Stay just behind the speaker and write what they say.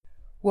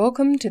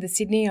Welcome to the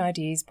Sydney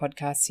Ideas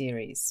podcast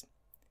series.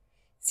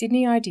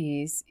 Sydney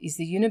Ideas is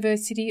the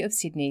University of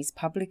Sydney's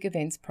public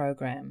events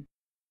program,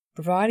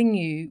 providing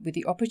you with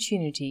the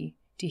opportunity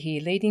to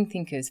hear leading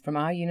thinkers from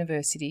our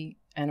university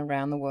and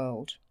around the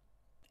world.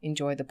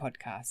 Enjoy the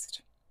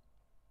podcast.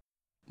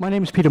 My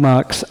name is Peter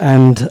Marks,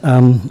 and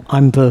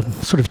I'm the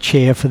sort of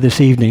chair for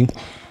this evening.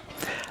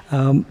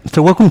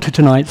 So welcome to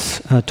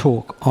tonight's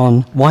talk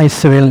on why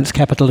surveillance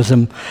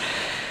capitalism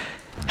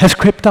has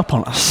crept up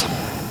on us.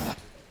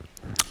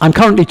 I'm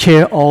currently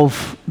chair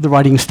of the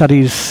Writing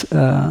Studies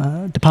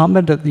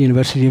department at the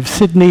University of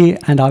Sydney,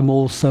 and I'm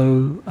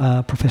also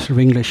Professor of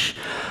English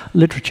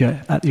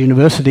Literature at the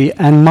university,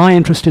 and my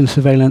interest in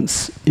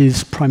surveillance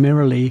is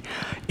primarily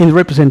in the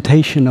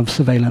representation of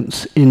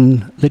surveillance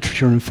in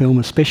literature and film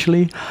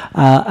especially,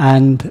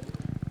 and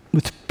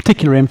with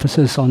particular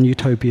emphasis on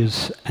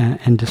utopias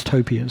and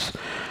dystopias.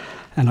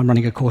 And I'm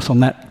running a course on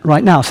that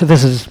right now, so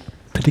this is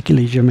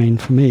particularly germane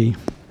for me.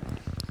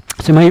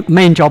 So my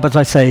main job, as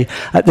I say,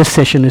 at this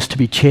session is to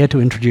be chair to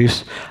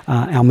introduce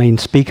our main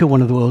speaker,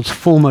 one of the world's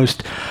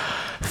foremost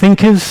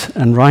thinkers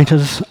and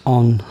writers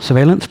on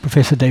surveillance,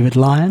 Professor David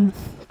Lyon,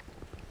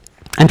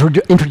 and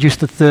to introduce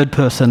the third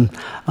person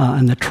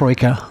and the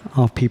troika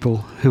of people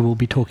who will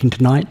be talking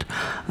tonight,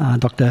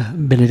 Dr.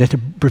 Benedetta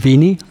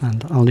Brevini,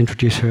 and I'll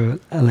introduce her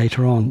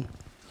later on.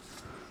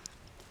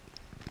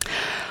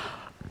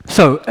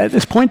 So, at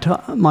this point,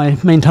 my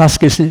main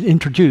task is to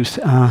introduce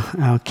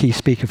our key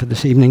speaker for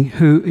this evening,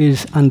 who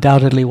is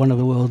undoubtedly one of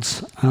the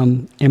world's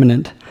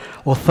eminent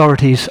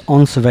authorities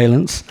on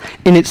surveillance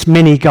in its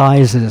many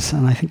guises.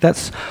 And I think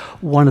that's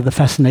one of the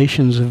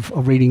fascinations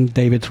of reading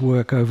David's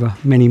work over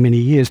many, many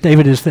years.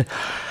 David was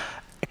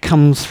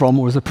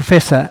a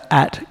professor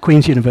at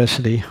Queen's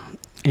University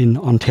in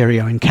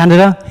Ontario in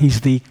Canada.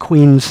 He's the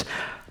Queen's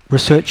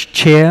Research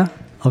Chair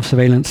of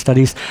Surveillance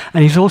Studies,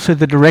 and he's also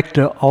the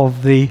director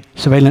of the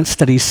Surveillance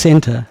Studies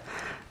Centre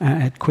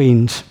at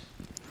Queen's.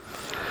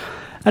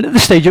 And at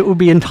this stage, it would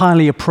be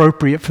entirely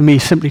appropriate for me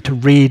simply to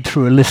read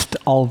through a list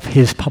of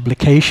his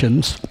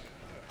publications.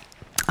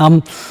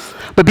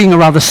 But being a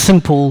rather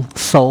simple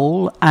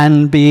soul,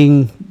 and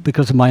being,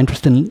 because of my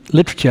interest in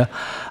literature,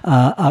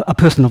 a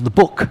person of the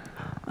book,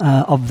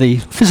 of the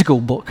physical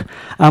book,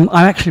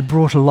 I actually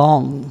brought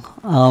along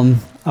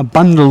a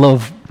bundle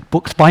of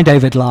books by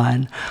David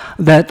Lyon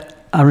that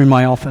were in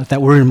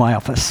my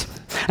office.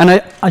 And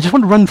I just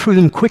want to run through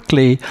them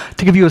quickly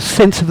to give you a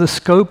sense of the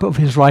scope of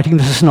his writing.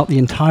 This is not the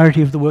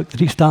entirety of the work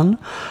that he's done,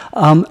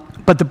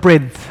 but the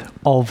breadth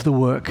of the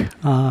work.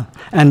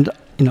 And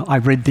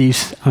I've read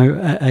these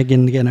again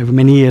and again over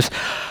many years.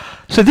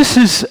 So this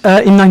is,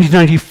 in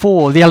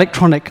 1994, The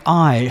Electronic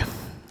Eye,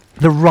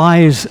 the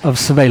rise of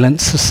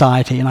surveillance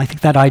society. And I think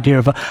that idea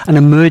of an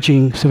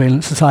emerging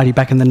surveillance society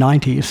back in the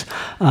 90s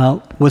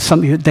was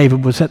something that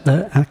David was at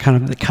the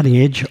kind of the cutting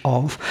edge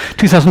of.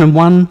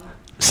 2001,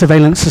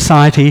 surveillance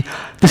society.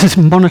 This is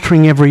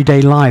monitoring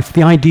everyday life.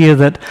 The idea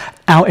that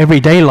our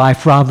everyday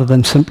life, rather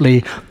than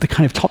simply the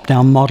kind of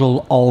top-down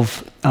model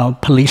of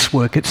police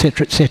work,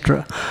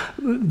 etc.,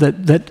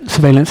 that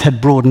surveillance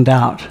had broadened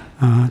out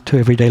to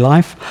everyday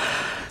life.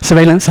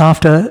 Surveillance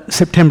after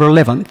September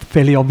 11th,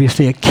 fairly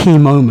obviously a key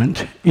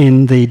moment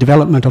in the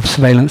development of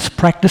surveillance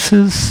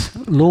practices,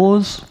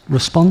 laws,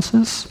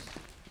 responses.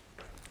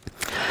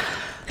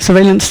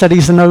 Surveillance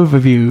studies an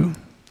overview,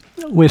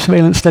 where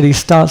surveillance studies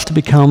starts to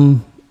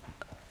become,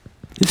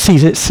 it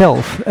sees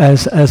itself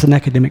as an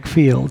academic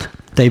field.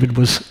 David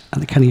was at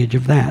the cutting edge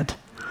of that.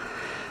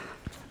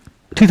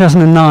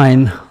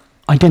 2009,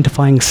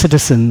 identifying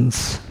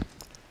citizens,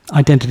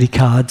 identity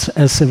cards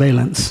as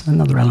surveillance,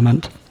 another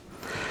element.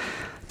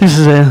 This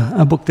is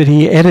a book that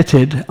he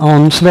edited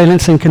on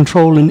surveillance and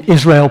control in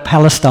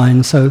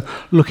Israel-Palestine, so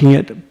looking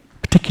at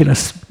particular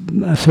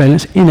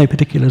surveillance in a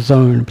particular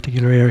zone, a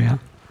particular area.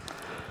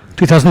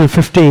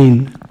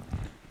 2015,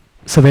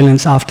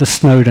 surveillance after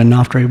Snowden,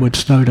 after Edward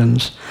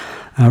Snowden's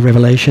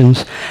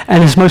revelations.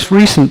 And his most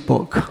recent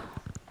book,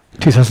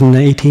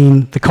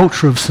 2018, The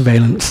Culture of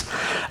Surveillance,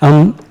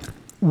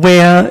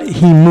 where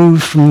he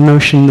moves from the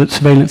notion that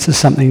surveillance is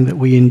something that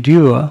we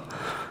endure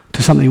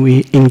to something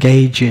we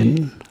engage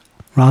in.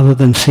 Rather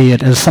than see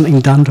it as something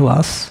done to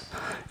us,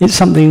 it's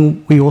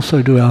something we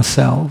also do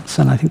ourselves,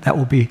 and I think that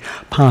will be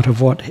part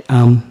of what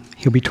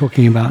he'll be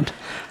talking about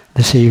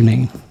this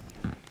evening.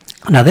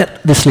 Now,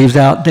 this leaves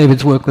out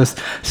David's work with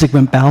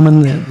Zygmunt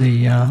Bauman,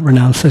 the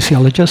renowned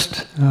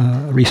sociologist,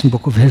 a recent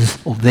book of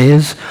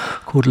theirs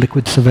called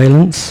Liquid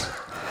Surveillance.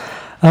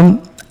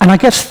 And I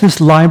guess this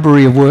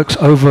library of works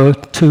over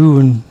 2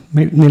 and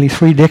nearly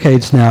 3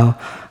 decades now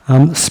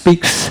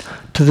speaks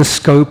to the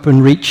scope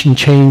and reach and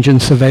change in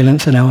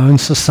surveillance in our own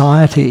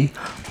society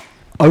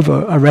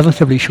over a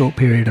relatively short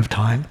period of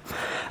time,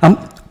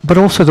 but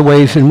also the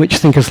ways in which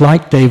thinkers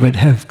like David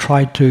have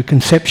tried to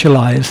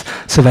conceptualize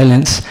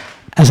surveillance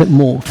as it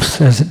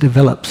morphs, as it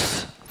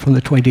develops from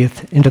the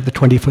 20th into the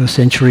 21st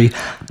century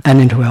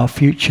and into our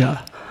future.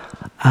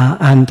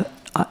 And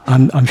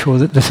I'm sure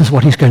that this is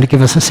what he's going to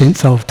give us a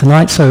sense of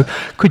tonight. So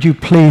could you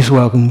please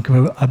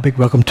give a big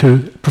welcome to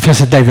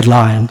Professor David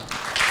Lyon.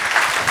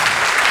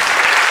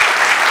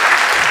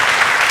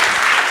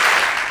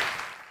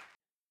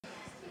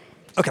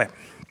 Okay.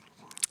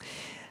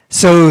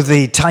 So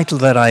the title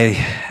that I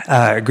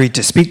agreed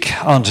to speak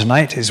on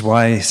tonight is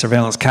Why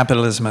Surveillance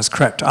Capitalism Has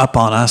Crept Up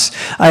on Us.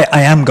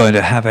 I am going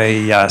to have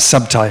a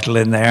subtitle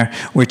in there,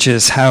 which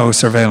is How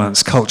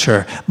Surveillance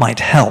Culture Might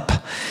Help.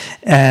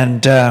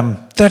 And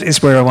that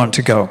is where I want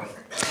to go.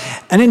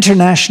 An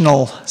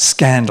international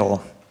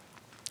scandal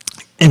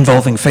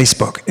involving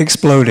Facebook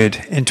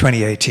exploded in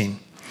 2018.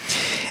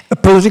 A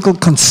political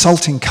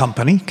consulting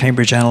company,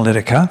 Cambridge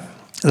Analytica,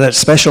 that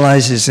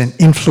specializes in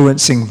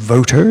influencing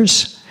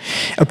voters,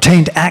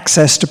 obtained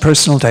access to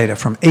personal data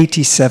from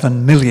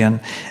 87 million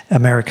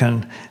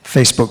American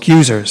Facebook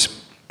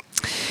users.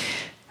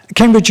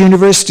 Cambridge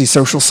University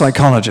social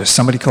psychologist,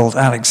 somebody called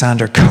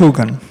Alexander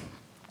Kogan,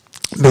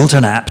 built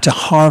an app to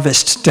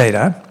harvest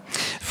data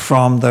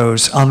from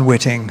those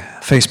unwitting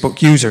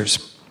Facebook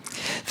users.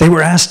 They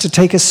were asked to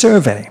take a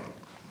survey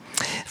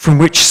from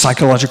which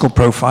psychological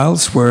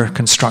profiles were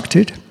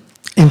constructed,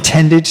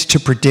 intended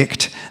to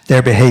predict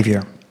their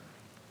behavior.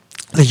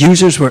 The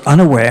users were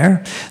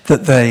unaware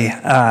that the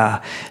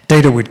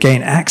data would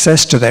gain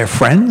access to their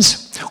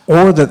friends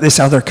or that this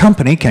other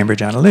company,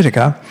 Cambridge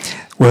Analytica,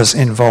 was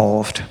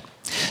involved.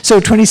 So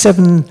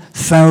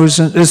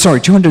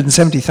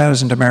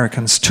 270,000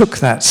 Americans took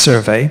that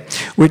survey,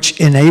 which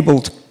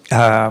enabled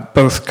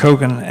both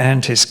Kogan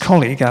and his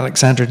colleague,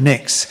 Alexander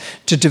Nix,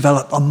 to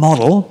develop a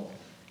model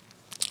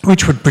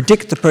which would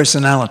predict the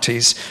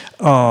personalities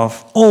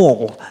of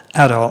all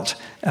adult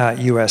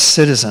US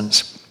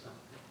citizens,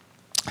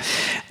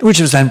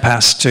 which was then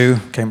passed to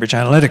Cambridge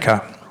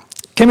Analytica.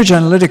 Cambridge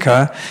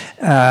Analytica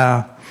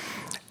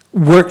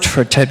worked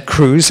for Ted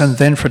Cruz and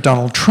then for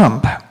Donald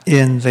Trump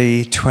in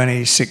the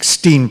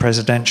 2016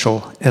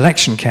 presidential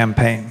election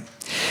campaign.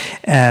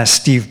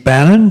 Steve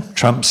Bannon,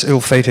 Trump's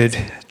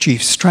ill-fated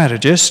chief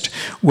strategist,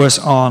 was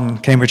on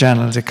Cambridge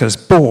Analytica's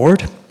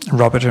board.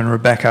 Robert and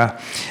Rebecca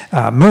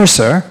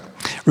Mercer,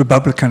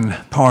 Republican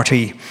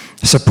Party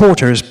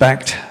supporters,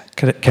 backed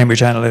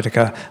Cambridge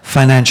Analytica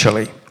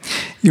financially.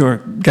 You're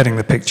getting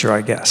the picture,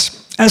 I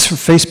guess. As for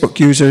Facebook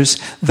users,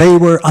 they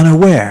were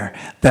unaware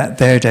that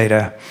their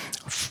data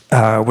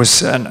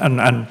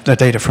and the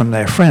data from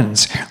their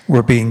friends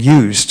were being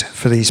used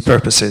for these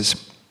purposes.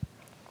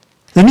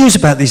 The news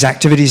about these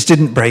activities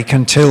didn't break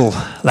until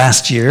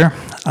last year.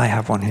 I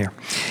have one here.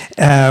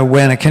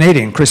 When a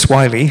Canadian, Chris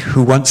Wiley,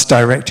 who once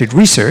directed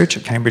research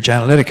at Cambridge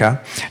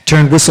Analytica,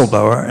 turned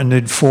whistleblower and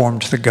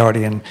informed the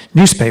Guardian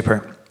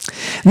newspaper.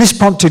 And this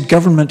prompted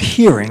government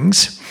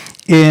hearings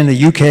in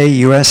the UK,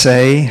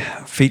 USA,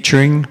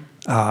 featuring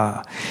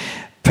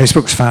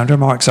Facebook's founder,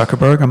 Mark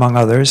Zuckerberg, among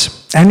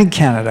others, and in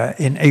Canada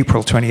in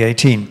April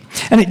 2018.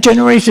 And it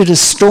generated a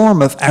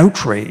storm of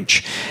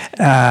outrage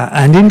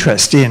and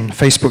interest in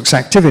Facebook's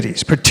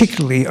activities,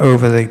 particularly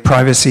over the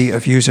privacy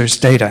of users'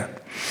 data.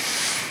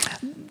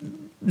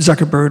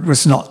 Zuckerberg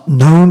was not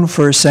known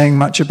for saying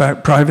much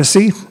about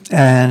privacy,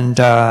 and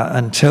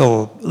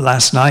until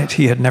last night,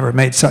 he had never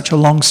made such a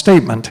long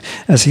statement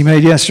as he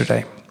made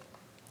yesterday.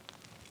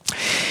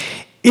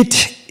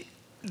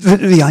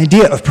 The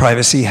idea of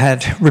privacy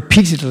had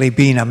repeatedly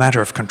been a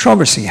matter of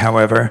controversy,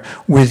 however,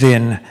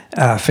 within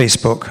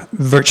Facebook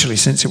virtually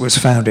since it was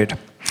founded.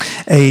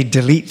 A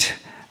delete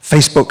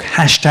Facebook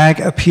hashtag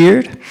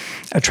appeared,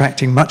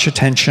 attracting much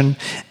attention,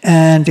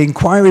 and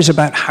inquiries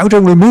about how to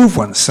remove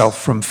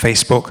oneself from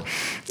Facebook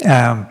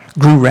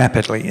grew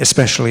rapidly,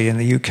 especially in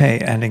the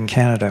UK and in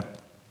Canada.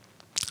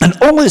 And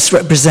all this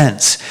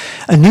represents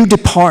a new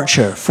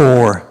departure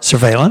for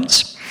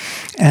surveillance,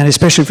 and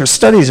especially for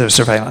studies of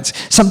surveillance,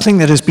 something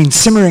that has been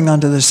simmering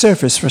under the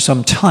surface for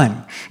some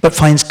time, but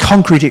finds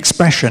concrete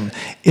expression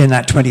in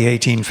that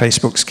 2018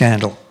 Facebook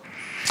scandal.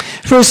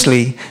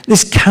 Firstly,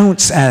 this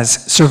counts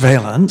as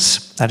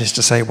surveillance, that is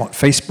to say what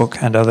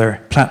Facebook and other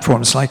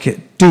platforms like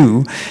it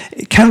do.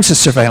 It counts as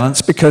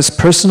surveillance because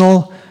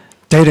personal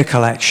data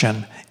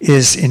collection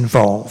is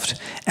involved,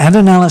 and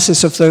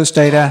analysis of those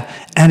data,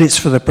 and it's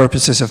for the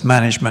purposes of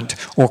management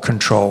or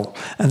control.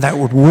 And that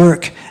would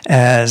work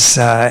as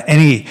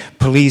any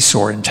police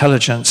or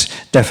intelligence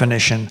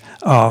definition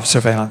of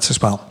surveillance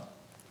as well.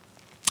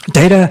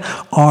 Data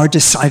are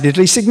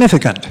decidedly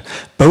significant,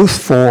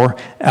 both for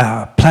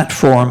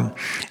platforms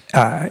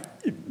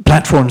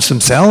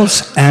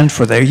themselves and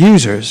for their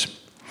users.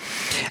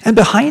 And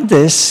behind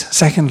this,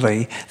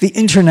 secondly, the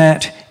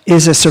internet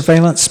is a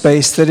surveillance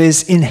space that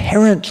is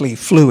inherently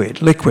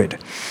fluid, liquid.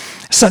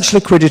 Such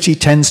liquidity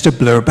tends to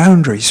blur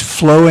boundaries,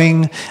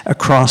 flowing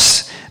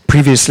across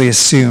previously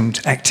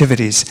assumed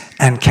activities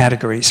and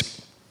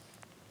categories.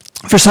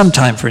 For some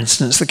time, for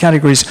instance, the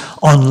categories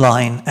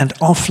online and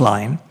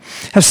offline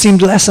have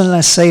seemed less and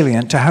less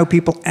salient to how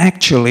people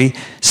actually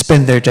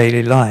spend their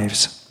daily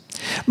lives.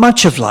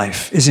 Much of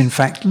life is in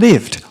fact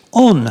lived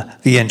on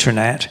the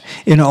internet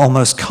in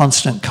almost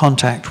constant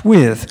contact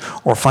with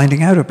or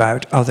finding out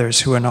about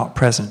others who are not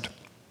present.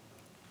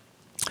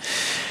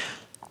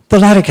 The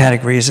latter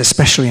category is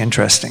especially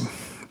interesting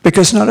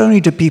because not only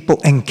do people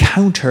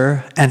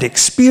encounter and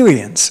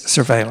experience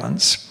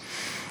surveillance,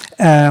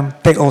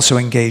 they also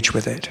engage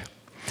with it.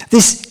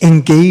 This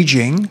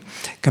engaging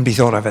can be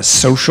thought of as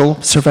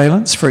social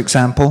surveillance, for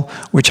example,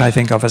 which I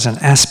think of as an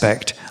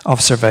aspect of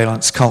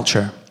surveillance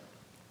culture.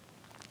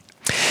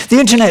 The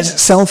internet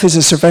itself is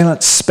a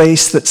surveillance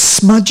space that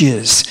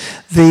smudges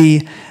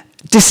the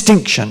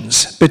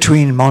distinctions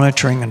between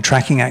monitoring and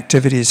tracking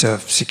activities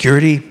of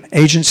security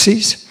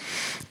agencies,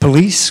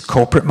 police,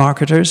 corporate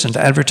marketers, and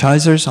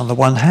advertisers on the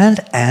one hand,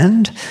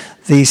 and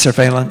the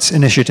surveillance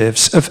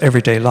initiatives of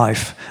everyday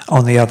life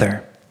on the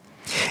other.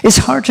 It's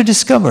hard to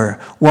discover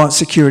what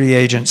security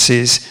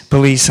agencies,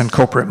 police, and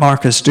corporate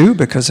marketers do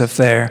because of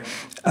their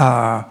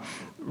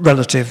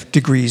relative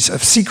degrees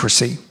of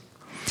secrecy.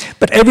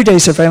 But everyday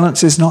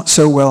surveillance is not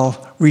so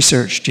well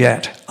researched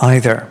yet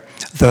either,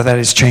 though that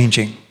is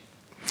changing.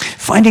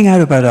 Finding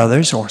out about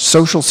others, or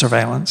social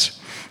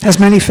surveillance, has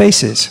many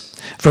faces,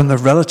 from the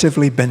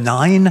relatively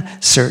benign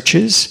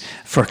searches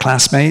for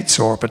classmates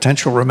or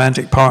potential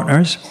romantic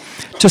partners,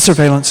 to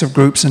surveillance of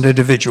groups and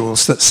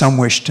individuals that some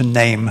wish to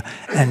name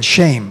and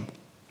shame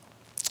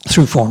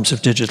through forms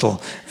of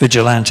digital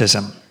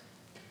vigilantism.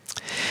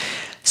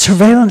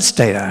 Surveillance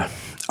data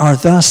are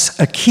thus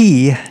a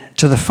key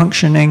to the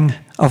functioning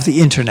of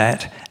the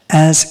internet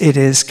as it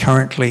is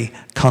currently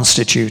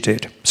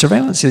constituted.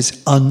 Surveillance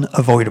is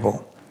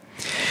unavoidable.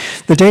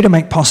 The data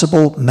make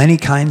possible many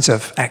kinds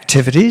of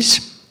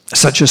activities,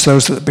 such as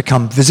those that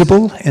become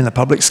visible in the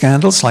public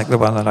scandals, like the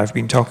one that I've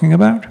been talking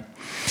about.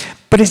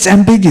 But it's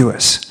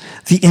ambiguous.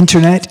 The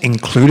internet,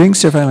 including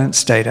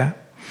surveillance data,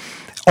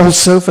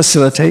 also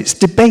facilitates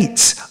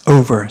debates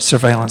over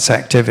surveillance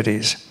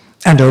activities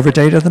and over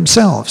data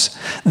themselves,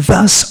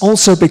 thus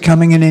also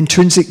becoming an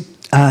intrinsic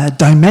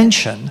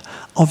dimension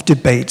of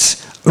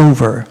debates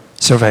over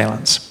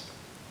surveillance,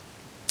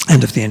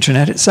 and of the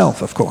internet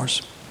itself, of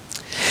course.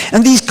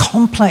 And these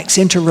complex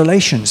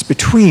interrelations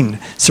between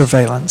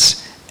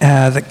surveillance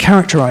that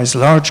characterize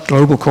large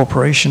global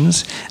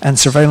corporations and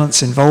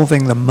surveillance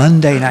involving the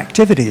mundane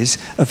activities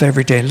of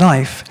everyday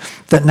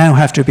life that now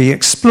have to be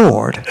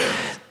explored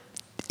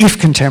if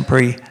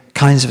contemporary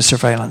kinds of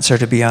surveillance are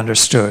to be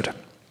understood.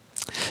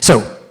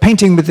 So,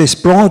 painting with this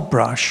broad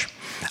brush,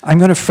 I'm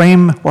going to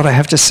frame what I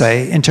have to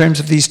say in terms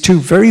of these two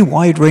very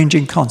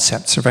wide-ranging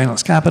concepts,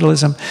 surveillance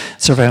capitalism,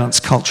 surveillance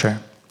culture.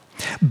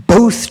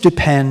 Both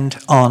depend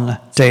on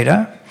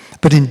data,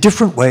 but in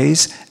different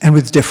ways and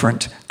with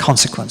different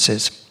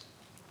consequences.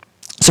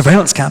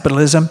 Surveillance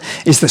capitalism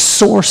is the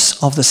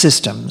source of the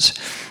systems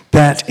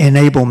that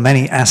enable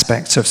many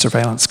aspects of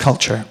surveillance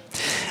culture.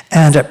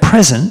 And at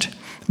present,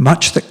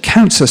 much that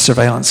counts as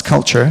surveillance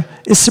culture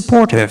is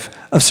supportive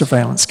of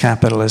surveillance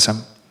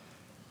capitalism.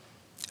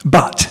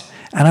 But,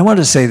 and I want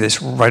to say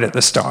this right at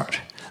the start,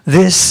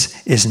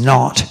 this is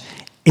not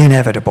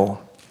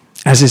inevitable,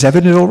 as is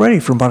evident already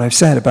from what I've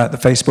said about the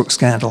Facebook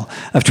scandal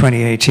of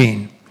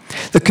 2018.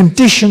 The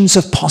conditions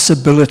of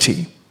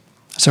possibility,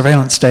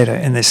 surveillance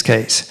data in this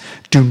case,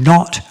 do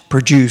not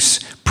produce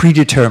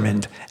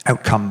predetermined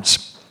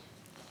outcomes.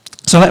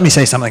 So let me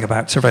say something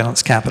about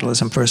surveillance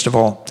capitalism, first of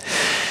all.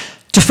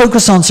 To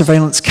focus on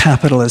surveillance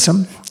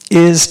capitalism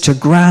is to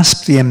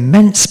grasp the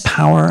immense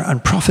power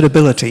and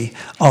profitability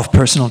of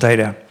personal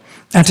data,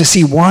 and to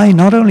see why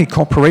not only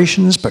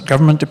corporations, but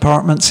government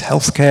departments,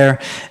 healthcare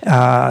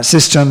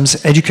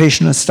systems,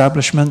 education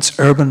establishments,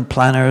 urban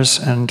planners,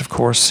 and of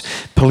course,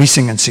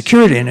 policing and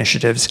security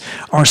initiatives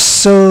are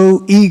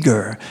so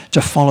eager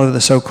to follow the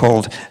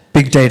so-called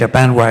big data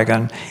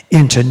bandwagon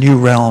into new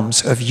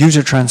realms of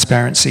user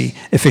transparency,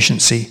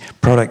 efficiency,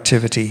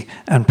 productivity,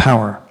 and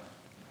power.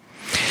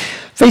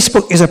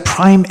 Facebook is a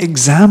prime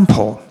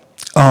example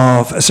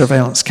of a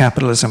surveillance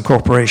capitalism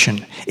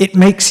corporation. It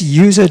makes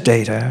user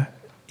data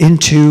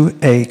into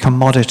a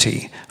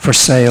commodity for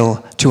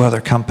sale to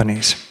other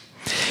companies.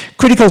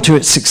 Critical to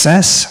its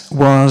success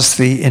was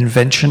the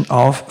invention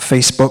of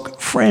Facebook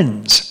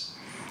Friends,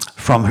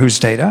 from whose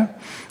data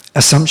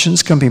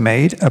assumptions can be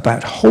made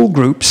about whole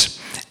groups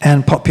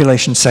and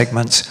population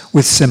segments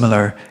with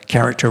similar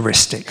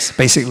characteristics.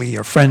 Basically,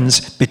 your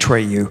friends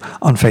betray you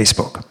on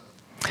Facebook.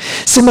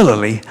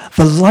 Similarly,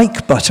 the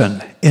like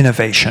button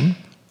innovation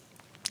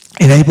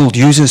enabled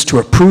users to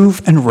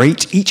approve and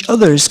rate each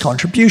other's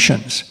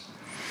contributions,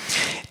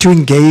 to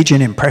engage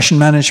in impression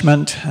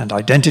management and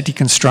identity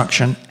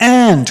construction,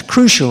 and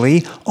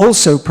crucially,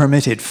 also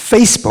permitted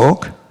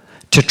Facebook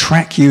to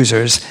track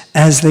users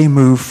as they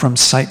move from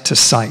site to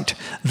site,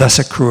 thus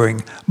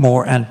accruing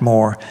more and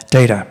more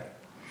data.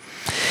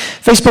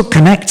 Facebook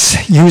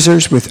connects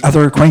users with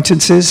other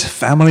acquaintances,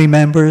 family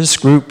members,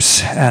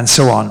 groups, and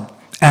so on,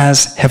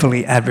 as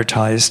heavily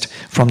advertised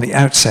from the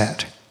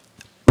outset.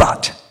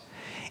 But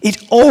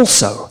it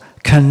also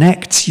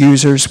connects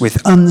users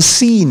with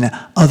unseen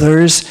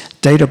others,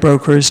 data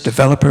brokers,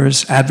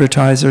 developers,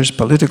 advertisers,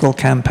 political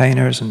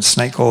campaigners, and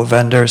snake oil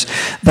vendors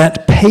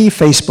that pay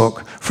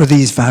Facebook for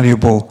these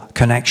valuable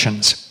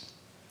connections.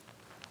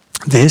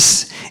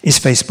 This is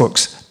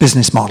Facebook's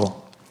business model.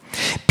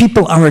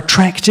 People are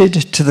attracted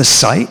to the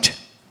site.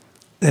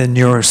 The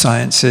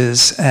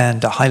neurosciences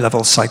and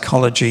high-level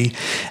psychology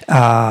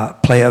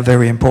play a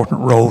very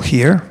important role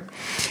here.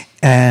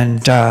 And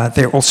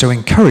they're also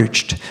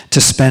encouraged to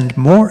spend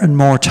more and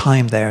more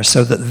time there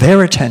so that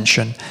their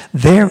attention,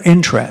 their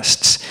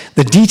interests,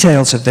 the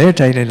details of their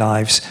daily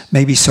lives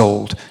may be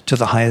sold to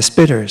the highest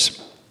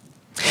bidders.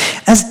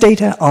 As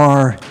data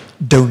are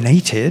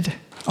donated,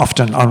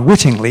 often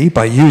unwittingly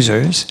by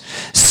users,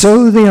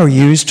 so they are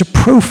used to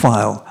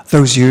profile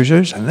those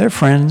users and their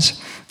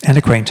friends and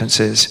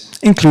acquaintances,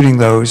 including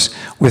those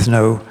with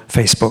no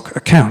Facebook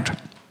account.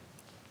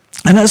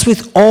 And as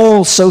with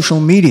all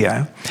social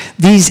media,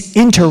 these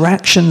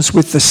interactions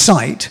with the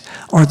site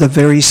are the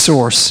very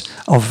source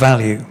of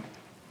value.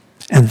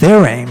 And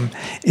their aim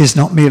is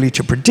not merely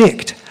to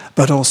predict,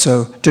 but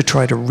also to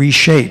try to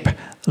reshape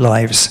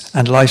lives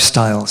and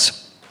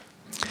lifestyles.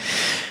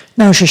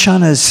 Now,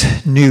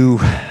 Shoshana's new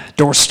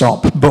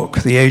doorstop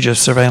book, The Age of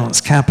Surveillance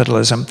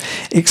Capitalism,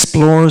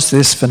 explores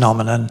this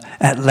phenomenon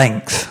at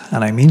length.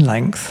 And I mean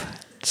length.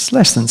 It's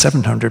less than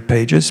 700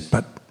 pages,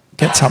 but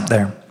gets up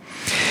there.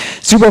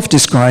 Zuboff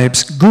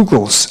describes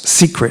Google's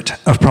secret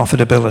of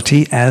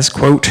profitability as,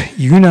 quote,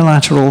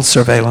 unilateral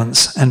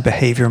surveillance and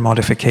behavior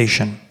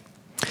modification.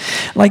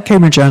 Like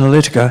Cambridge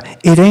Analytica,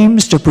 it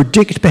aims to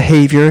predict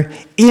behavior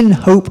in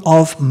hope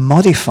of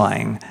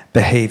modifying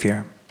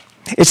behavior.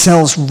 It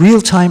sells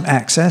real-time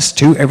access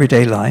to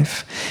everyday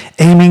life,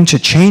 aiming to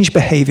change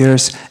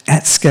behaviors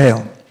at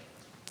scale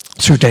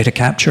through data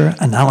capture,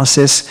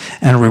 analysis,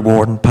 and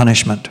reward and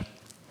punishment.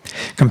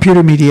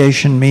 Computer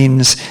mediation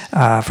means,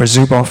 for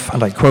Zuboff,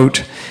 and I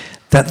quote,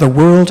 that the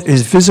world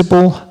is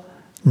visible,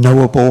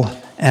 knowable,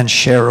 and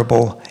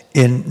shareable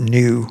in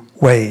new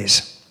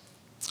ways.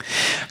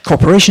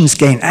 Corporations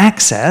gain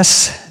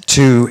access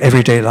to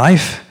everyday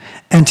life,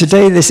 and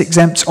today this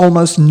exempts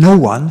almost no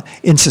one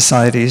in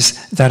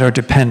societies that are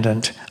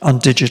dependent on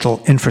digital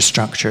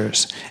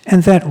infrastructures.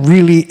 And that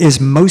really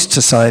is most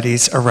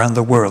societies around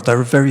the world. There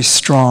are very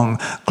strong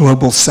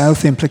global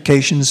south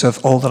implications of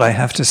all that I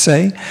have to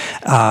say,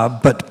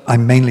 but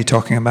I'm mainly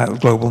talking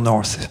about global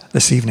north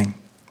this evening.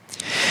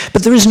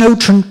 But there is no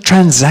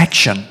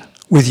transaction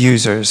with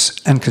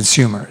users and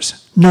consumers.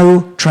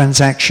 No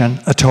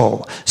transaction at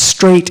all.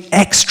 Straight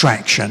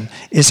extraction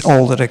is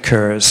all that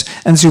occurs.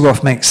 And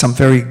Zuboff makes some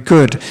very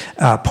good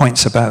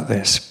points about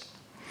this.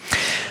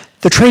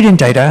 The trade in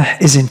data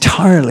is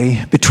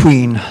entirely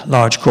between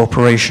large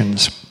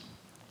corporations.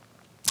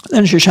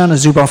 Then Shoshana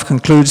Zuboff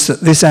concludes that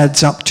this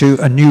adds up to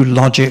a new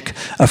logic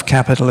of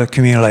capital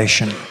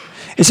accumulation.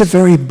 It's a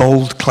very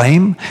bold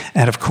claim,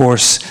 and of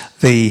course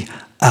the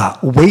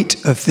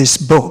weight of this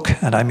book,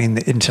 and I mean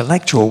the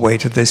intellectual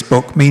weight of this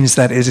book, means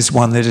that it is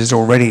one that is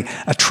already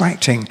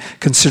attracting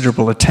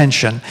considerable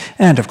attention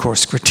and, of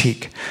course,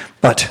 critique.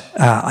 But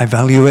I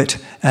value it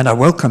and I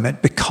welcome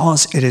it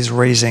because it is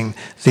raising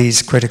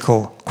these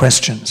critical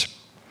questions.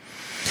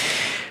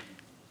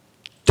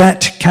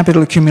 That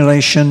capital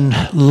accumulation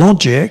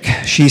logic,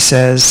 she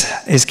says,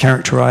 is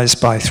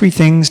characterized by three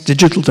things: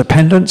 digital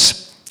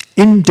dependence,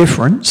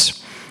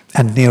 indifference,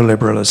 and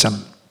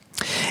neoliberalism.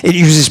 It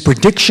uses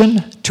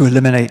prediction to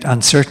eliminate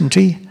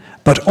uncertainty,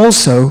 but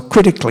also,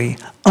 critically,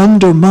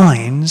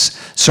 undermines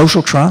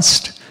social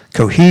trust,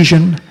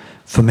 cohesion,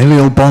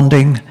 familial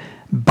bonding,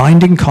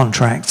 binding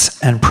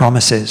contracts, and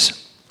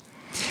promises.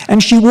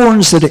 And she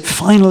warns that it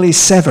finally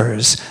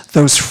severs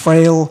those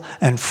frail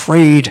and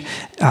frayed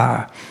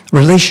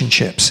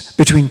relationships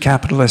between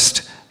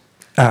capitalist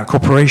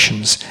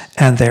corporations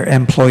and their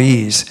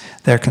employees,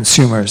 their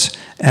consumers,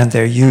 and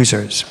their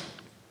users.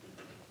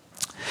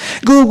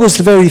 Google was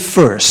the very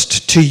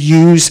first to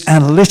use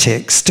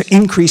analytics to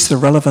increase the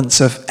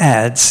relevance of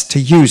ads to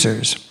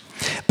users,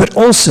 but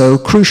also,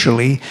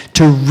 crucially,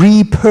 to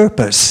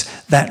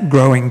repurpose that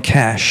growing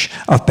cache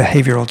of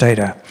behavioral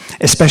data,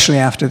 especially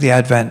after the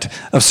advent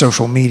of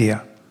social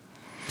media.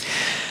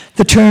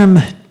 The term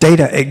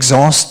data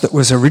exhaust that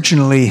was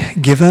originally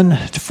given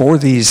for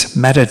these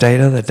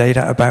metadata, the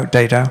data about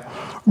data,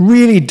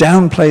 really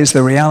downplays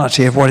the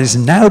reality of what is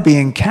now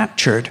being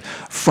captured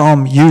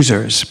from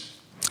users.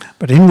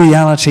 But in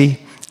reality,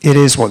 it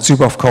is what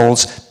Zuboff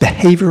calls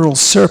behavioral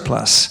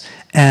surplus,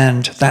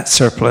 and that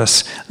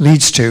surplus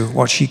leads to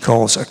what she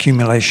calls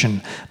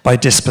accumulation by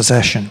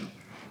dispossession.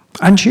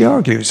 And she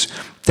argues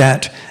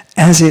that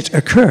as it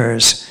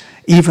occurs,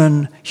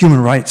 even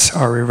human rights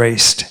are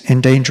erased,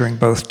 endangering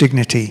both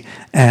dignity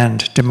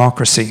and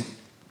democracy.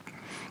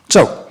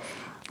 So,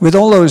 with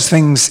all those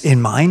things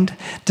in mind,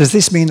 does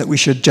this mean that we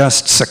should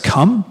just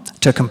succumb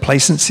to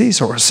complacencies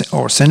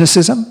or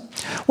cynicism?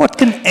 What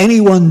can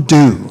anyone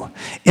do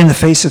in the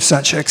face of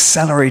such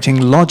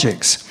accelerating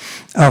logics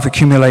of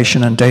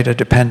accumulation and data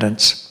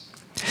dependence?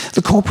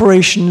 The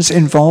corporations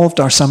involved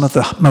are some of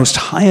the most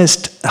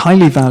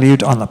highly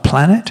valued on the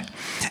planet,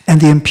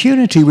 and the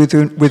impunity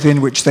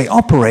within which they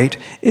operate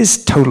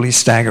is totally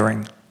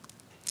staggering.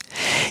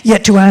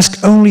 Yet to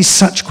ask only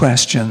such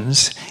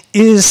questions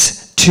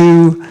is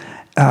to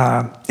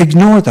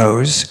ignore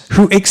those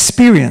who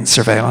experience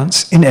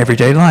surveillance in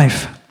everyday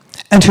life,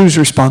 and whose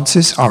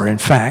responses are, in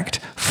fact,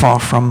 far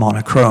from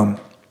monochrome.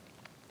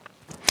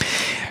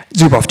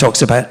 Zuboff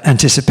talks about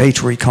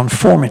anticipatory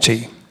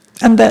conformity,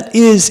 and that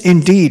is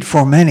indeed,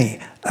 for many,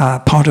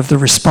 part of the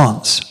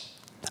response.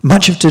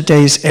 Much of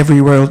today's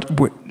everyday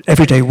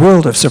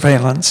world of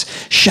surveillance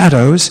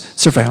shadows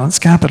surveillance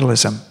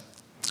capitalism.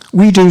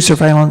 We do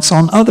surveillance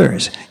on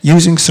others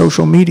using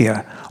social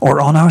media, or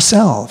on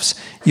ourselves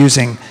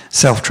using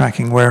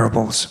self-tracking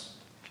wearables.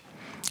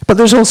 But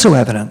there's also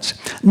evidence,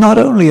 not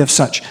only of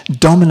such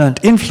dominant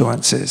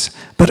influences,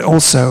 but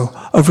also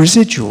of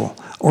residual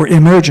or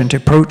emergent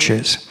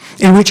approaches,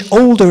 in which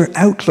older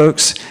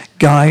outlooks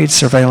guide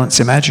surveillance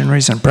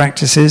imaginaries and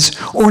practices,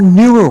 or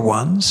newer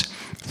ones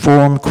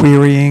form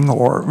querying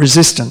or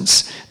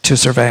resistance to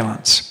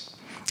surveillance.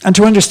 And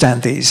to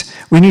understand these,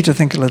 we need to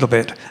think a little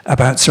bit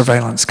about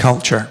surveillance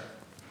culture.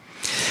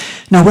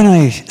 Now, when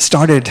I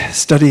started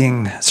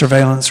studying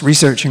surveillance,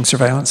 researching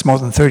surveillance more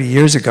than 30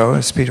 years ago,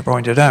 as Peter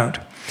pointed out,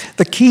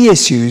 the key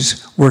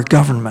issues were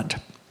government,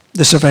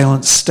 the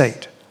surveillance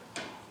state,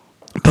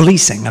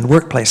 policing and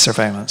workplace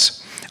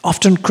surveillance,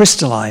 often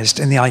crystallized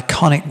in the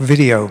iconic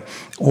video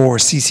or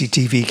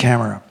CCTV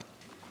camera.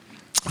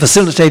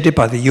 Facilitated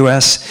by the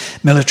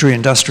US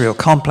military-industrial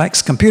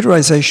complex,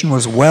 computerization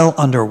was well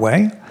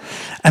underway,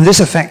 and this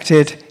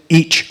affected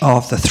each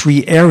of the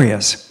three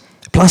areas,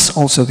 plus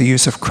also the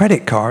use of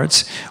credit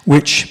cards,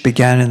 which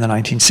began in the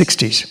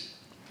 1960s.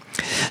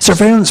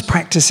 Surveillance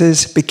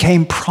practices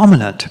became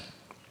prominent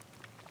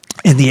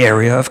in the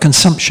area of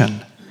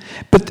consumption.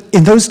 But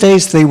in those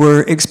days, they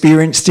were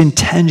experienced in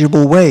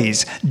tangible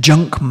ways.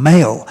 Junk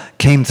mail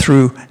came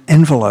in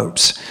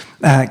envelopes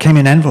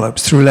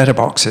through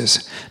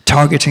letterboxes,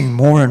 targeting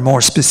more and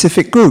more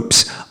specific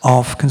groups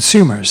of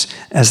consumers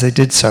as they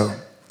did so.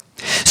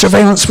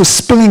 Surveillance was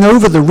spilling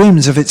over the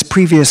rims of its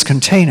previous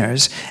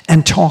containers,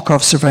 and talk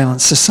of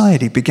surveillance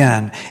society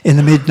began in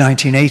the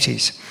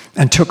mid-1980s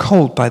and took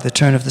hold by the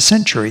turn of the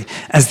century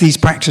as these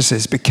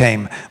practices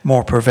became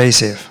more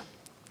pervasive.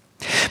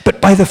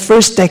 But by the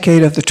first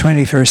decade of the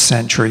 21st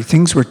century,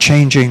 things were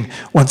changing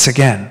once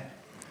again.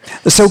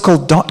 The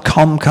so-called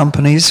dot-com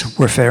companies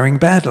were faring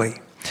badly.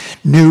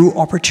 New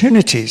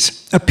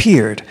opportunities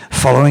appeared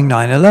following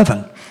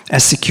 9/11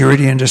 as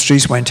security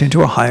industries went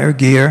into a higher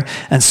gear,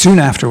 and soon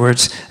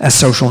afterwards as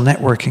social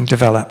networking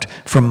developed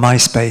from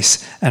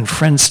MySpace and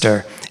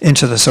Friendster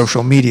into the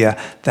social media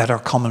that are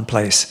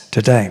commonplace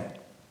today.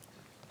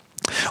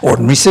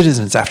 Ordinary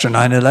citizens after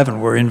 9/11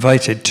 were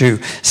invited to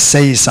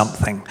say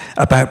something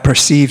about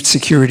perceived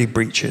security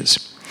breaches,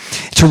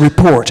 to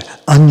report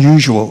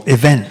unusual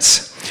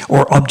events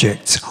or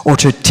objects, or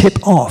to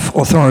tip off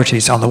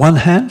authorities on the one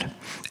hand,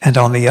 and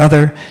on the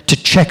other, to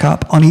check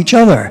up on each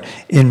other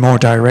in more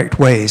direct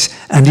ways,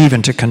 and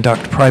even to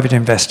conduct private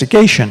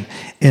investigation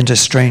into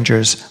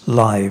strangers'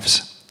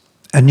 lives.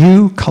 A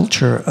new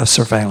culture of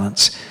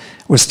surveillance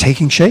was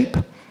taking shape,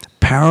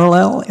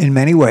 parallel in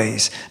many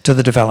ways to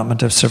the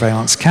development of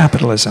surveillance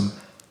capitalism.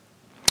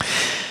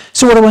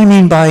 So what do I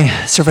mean by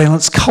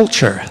surveillance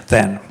culture,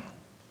 then?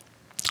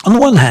 On the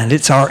one hand,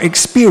 it's our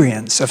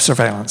experience of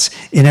surveillance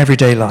in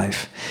everyday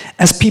life.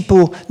 As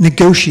people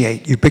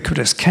negotiate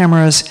ubiquitous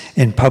cameras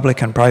in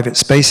public and private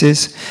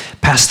spaces,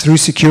 pass through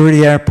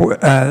security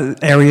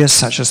areas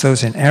such as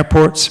those in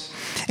airports,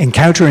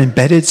 encounter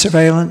embedded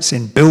surveillance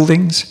in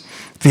buildings,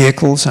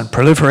 vehicles, and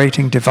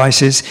proliferating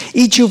devices,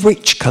 each of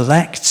which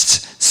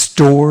collects,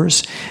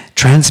 stores,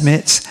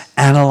 transmits,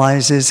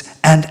 analyzes,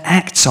 and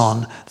acts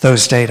on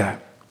those data.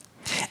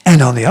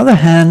 And on the other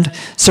hand,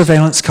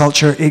 surveillance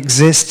culture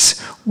exists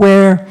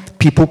where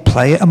people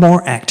play a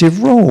more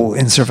active role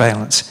in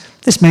surveillance.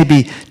 This may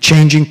be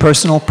changing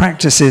personal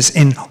practices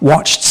in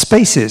watched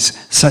spaces,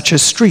 such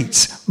as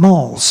streets,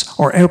 malls,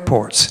 or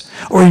airports,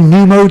 or in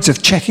new modes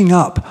of checking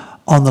up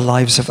on the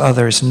lives of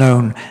others,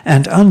 known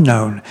and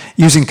unknown,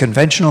 using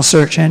conventional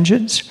search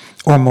engines,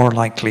 or more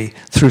likely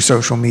through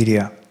social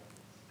media.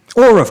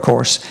 Or, of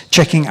course,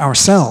 checking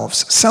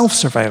ourselves,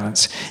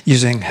 self-surveillance,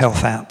 using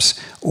health apps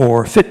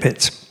or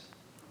Fitbits.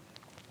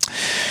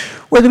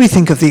 Whether we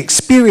think of the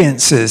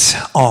experiences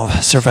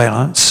of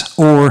surveillance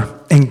or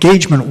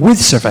engagement with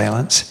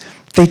surveillance,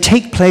 they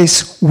take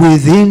place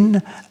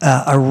within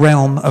a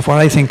realm of what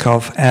I think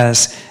of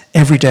as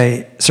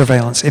everyday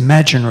surveillance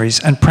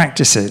imaginaries and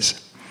practices.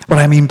 What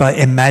I mean by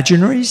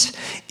imaginaries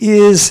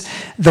is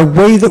the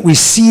way that we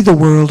see the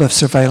world of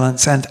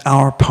surveillance and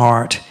our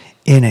part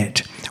in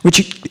it,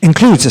 which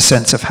includes a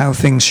sense of how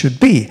things should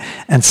be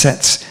and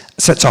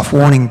sets off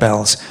warning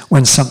bells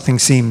when something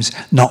seems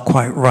not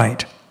quite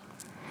right.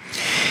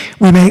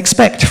 We may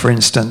expect, for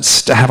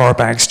instance, to have our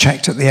bags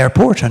checked at the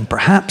airport and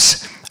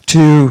perhaps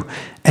to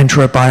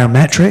enter a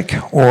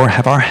biometric or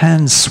have our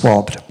hands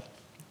swabbed.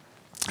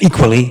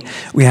 Equally,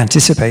 we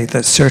anticipate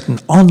that certain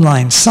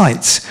online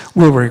sites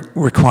will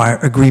require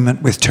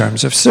agreement with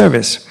terms of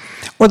service,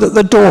 or that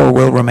the door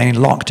will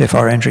remain locked if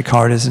our entry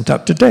card isn't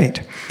up to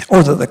date,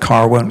 or that the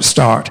car won't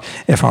start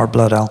if our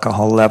blood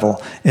alcohol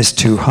level is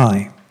too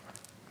high.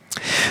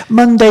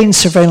 Mundane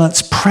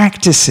surveillance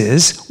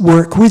practices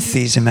work with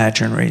these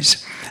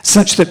imaginaries,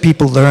 such that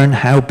people learn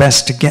how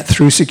best to get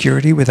through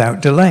security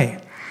without delay.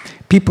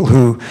 People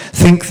who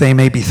think they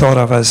may be thought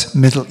of as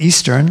Middle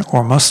Eastern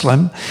or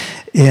Muslim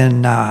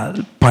in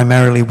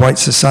primarily white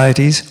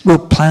societies will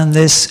plan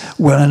this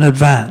well in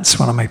advance.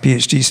 One of my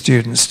PhD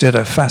students did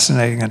a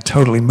fascinating and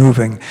totally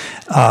moving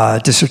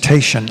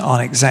dissertation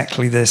on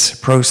exactly this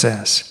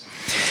process.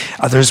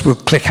 Others will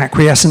click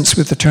acquiescence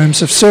with the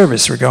terms of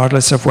service,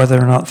 regardless of whether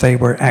or not they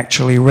were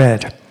actually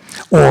read,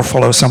 or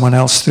follow someone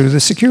else through the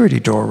security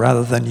door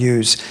rather than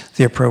use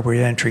the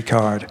appropriate entry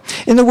card.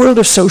 In the world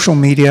of social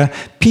media,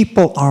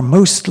 people are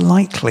most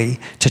likely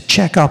to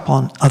check up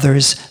on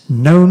others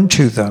known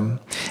to them,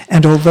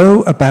 and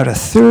although about a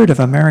third of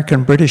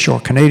American, British, or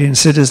Canadian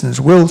citizens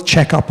will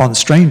check up on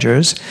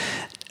strangers,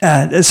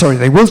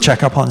 they will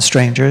check up on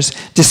strangers,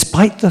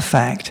 despite the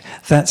fact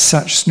that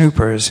such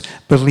snoopers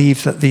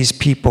believe that these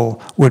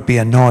people would be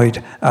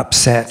annoyed,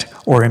 upset,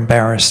 or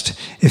embarrassed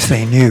if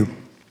they knew.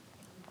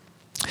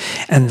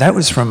 And that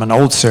was from an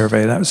old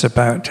survey. That was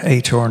about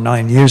 8 or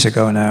 9 years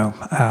ago now.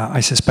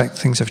 I suspect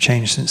things have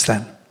changed since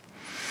then.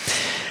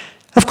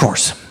 Of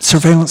course,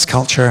 surveillance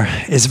culture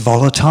is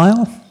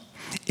volatile,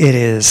 it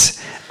is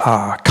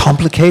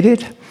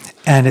complicated,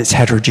 and it's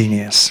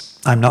heterogeneous.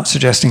 I'm not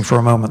suggesting for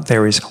a moment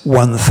there is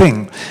one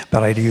thing,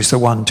 but I'd use the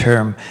one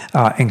term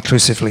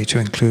inclusively to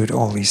include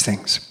all these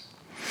things.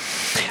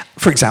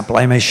 For example,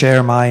 I may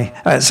share my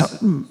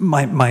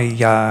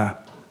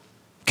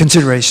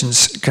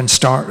considerations can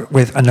start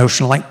with a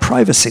notion like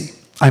privacy.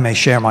 I may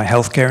share my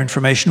healthcare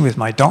information with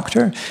my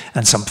doctor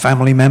and some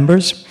family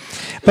members,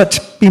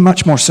 but be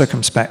much more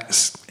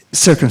circumspect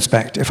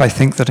if I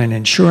think that an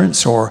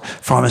insurance or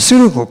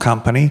pharmaceutical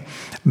company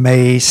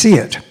may see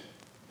it.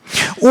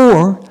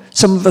 Or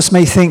some of us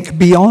may think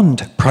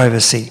beyond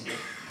privacy.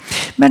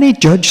 Many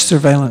judge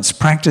surveillance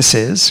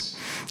practices,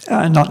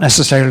 not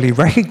necessarily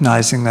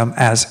recognizing them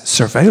as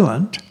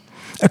surveillant,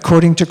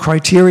 according to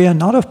criteria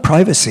not of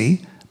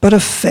privacy, but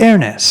of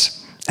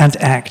fairness, and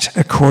act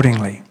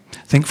accordingly.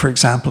 Think, for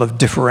example, of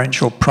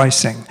differential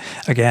pricing.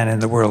 Again, in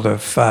the world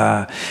of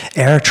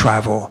air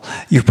travel,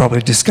 you've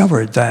probably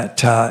discovered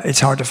that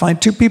it's hard to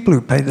find two people who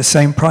pay the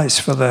same price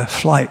for the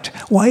flight.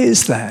 Why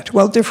is that?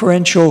 Well,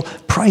 differential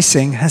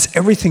pricing has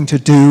everything to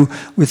do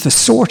with the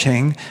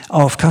sorting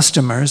of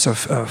customers,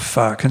 of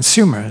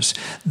consumers,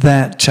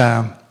 that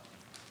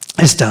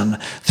is done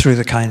through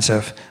the kinds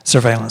of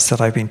surveillance that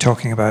I've been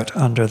talking about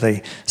under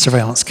the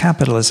surveillance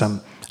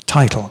capitalism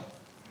title.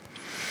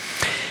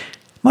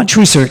 Much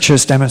research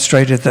has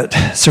demonstrated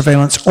that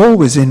surveillance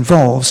always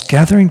involves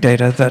gathering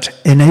data that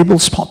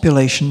enables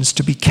populations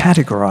to be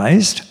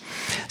categorized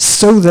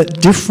so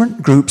that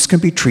different groups can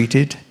be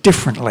treated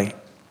differently.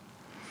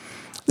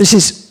 This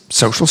is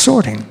social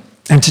sorting,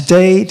 and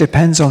today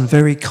depends on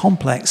very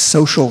complex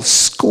social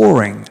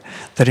scoring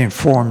that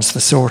informs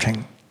the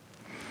sorting.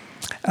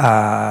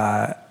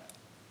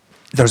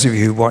 Those of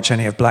you who watch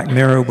any of Black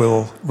Mirror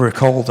will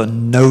recall the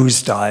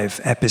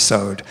nosedive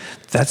episode.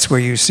 That's where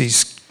you see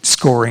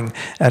scoring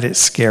at its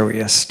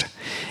scariest.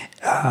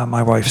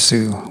 My wife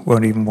Sue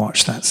won't even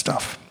watch that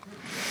stuff.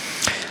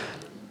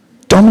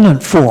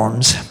 Dominant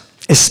forms,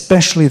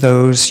 especially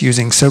those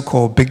using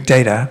so-called big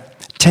data,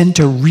 tend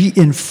to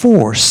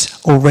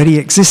reinforce already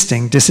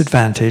existing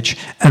disadvantage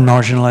and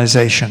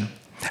marginalization.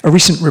 A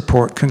recent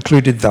report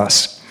concluded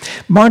thus: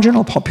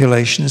 marginal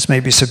populations may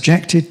be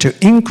subjected to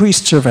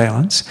increased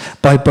surveillance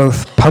by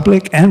both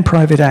public and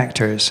private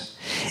actors.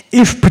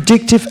 If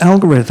predictive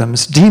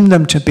algorithms deem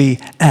them to be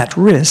at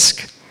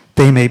risk,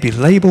 they may be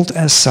labeled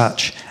as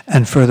such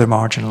and further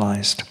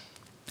marginalized.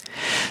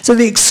 So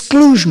the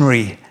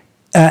exclusionary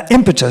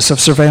impetus of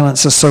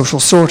surveillance as social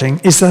sorting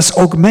is thus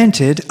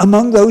augmented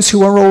among those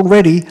who are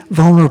already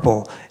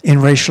vulnerable in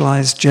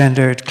racialized,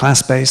 gendered,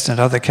 class-based, and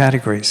other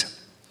categories.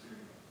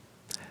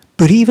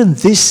 But even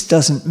this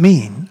doesn't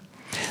mean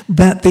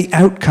that the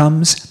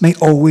outcomes may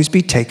always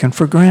be taken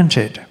for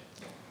granted.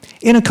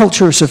 In a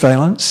culture of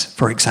surveillance,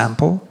 for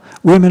example,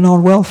 women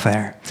on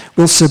welfare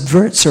will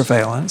subvert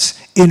surveillance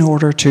in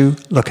order to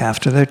look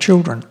after their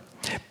children.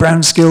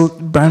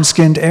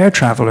 Brown-skinned air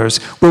travelers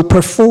will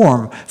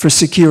perform for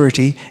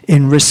security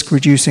in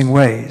risk-reducing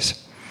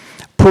ways.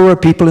 Poorer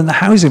people in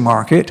the housing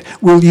market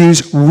will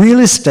use real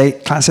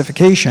estate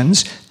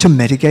classifications to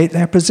mitigate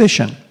their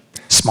position.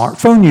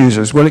 Smartphone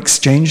users will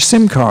exchange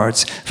SIM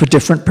cards for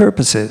different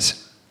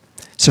purposes.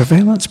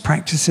 Surveillance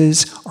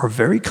practices are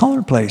very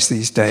commonplace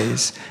these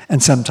days,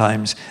 and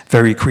sometimes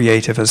very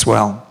creative as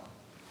well.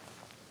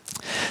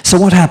 So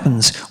what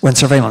happens when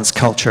surveillance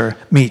culture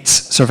meets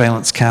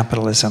surveillance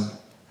capitalism?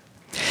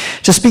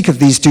 To speak of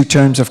these two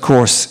terms, of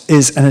course,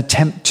 is an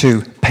attempt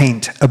to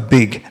paint a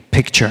big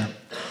picture.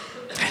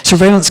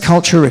 Surveillance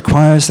culture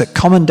requires that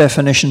common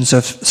definitions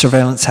of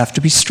surveillance have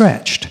to be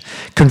stretched.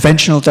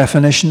 Conventional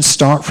definitions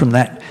start from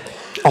that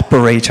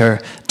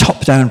operator,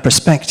 top-down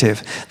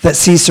perspective that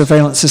sees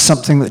surveillance as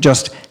something that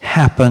just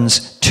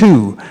happens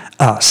to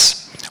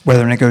us,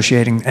 whether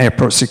negotiating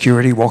airport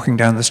security, walking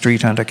down the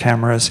street under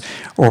cameras,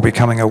 or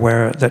becoming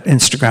aware that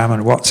Instagram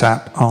and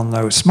WhatsApp on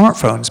those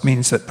smartphones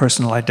means that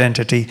personal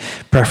identity,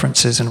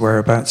 preferences, and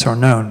whereabouts are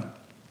known.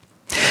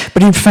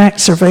 But in fact,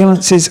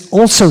 surveillance is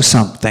also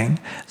something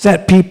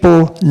that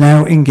people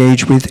now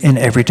engage with in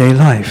everyday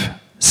life.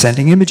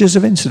 sending images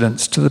of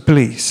incidents to the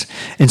police,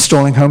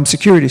 installing home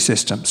security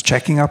systems,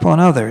 checking up on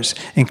others,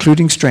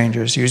 including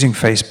strangers, using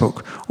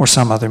Facebook or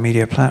some other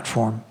media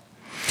platform.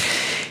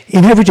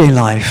 In everyday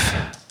life,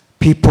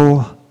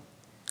 people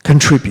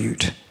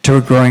contribute to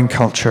a growing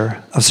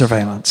culture of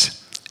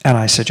surveillance, and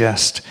I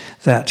suggest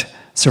that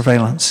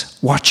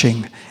surveillance,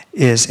 watching,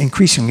 is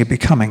increasingly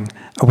becoming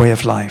a way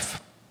of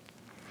life.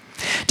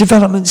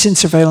 Developments in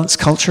surveillance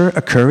culture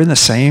occur in the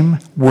same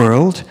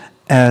world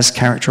as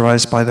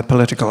characterized by the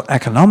political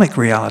economic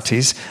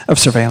realities of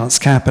surveillance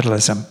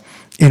capitalism,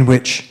 in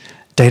which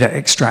data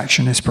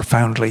extraction is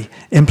profoundly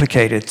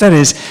implicated. That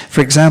is,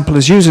 for example,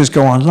 as users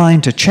go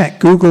online to check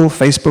Google,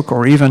 Facebook,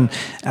 or even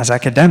as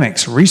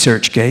academics,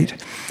 ResearchGate,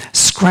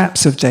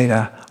 scraps of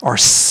data are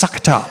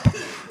sucked up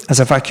as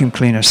a vacuum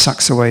cleaner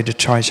sucks away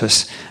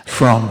detritus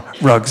from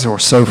rugs or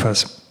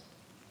sofas.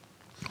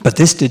 But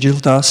this digital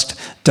dust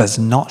does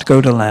not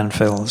go to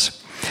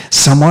landfills.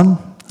 Someone,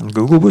 and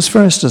Google was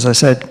first, as I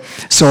said,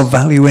 saw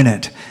value in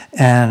it,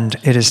 and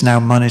it is now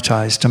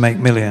monetized to make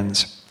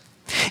millions.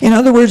 In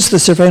other words, the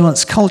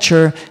surveillance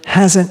culture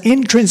has an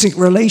intrinsic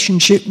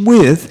relationship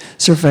with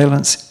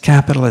surveillance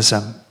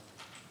capitalism.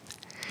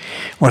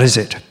 What is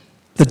it?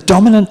 The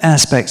dominant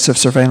aspects of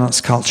surveillance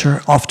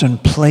culture often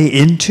play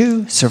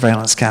into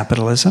surveillance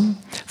capitalism,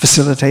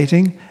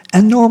 facilitating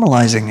and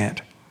normalizing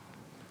it.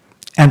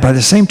 And by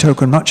the same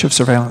token, much of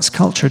surveillance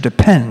culture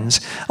depends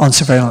on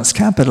surveillance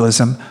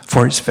capitalism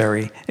for its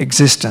very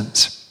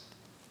existence.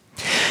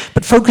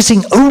 But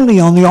focusing only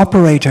on the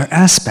operator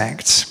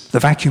aspects, the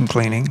vacuum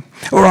cleaning,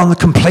 or on the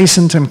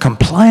complacent and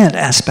compliant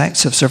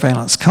aspects of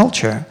surveillance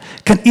culture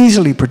can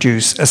easily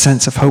produce a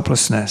sense of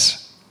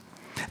hopelessness.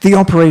 The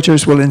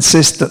operators will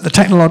insist that the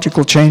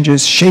technological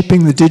changes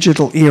shaping the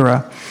digital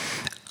era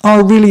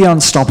are really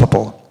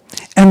unstoppable,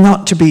 and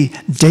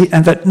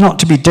that not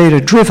to be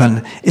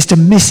data-driven is to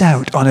miss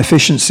out on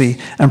efficiency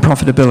and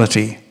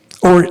profitability.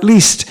 Or at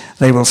least,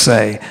 they will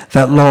say,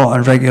 that law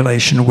and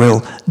regulation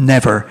will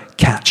never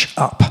catch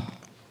up.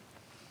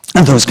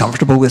 And those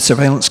comfortable with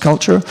surveillance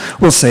culture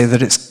will say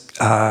that its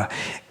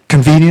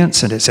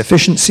convenience and its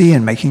efficiency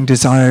in making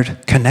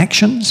desired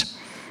connections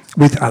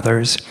with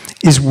others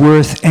is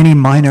worth any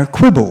minor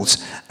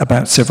quibbles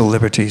about civil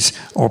liberties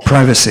or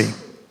privacy.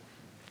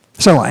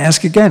 So I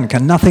ask again,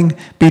 can nothing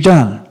be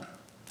done?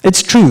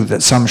 It's true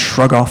that some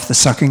shrug off the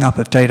sucking up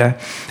of data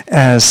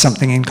as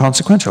something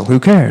inconsequential. Who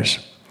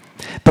cares?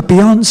 But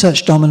beyond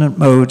such dominant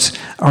modes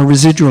are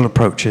residual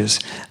approaches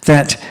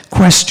that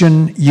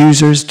question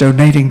users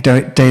donating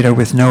data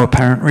with no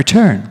apparent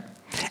return,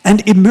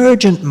 and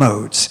emergent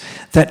modes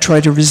that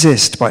try to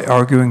resist by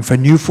arguing for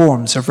new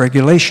forms of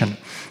regulation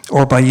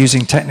or by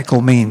using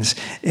technical means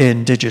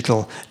in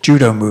digital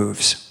judo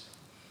moves.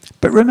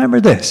 But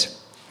remember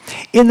this,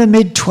 in the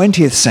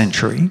mid-20th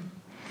century,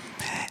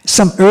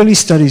 some early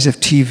studies of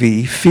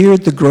TV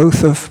feared the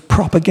growth of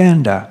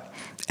propaganda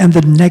and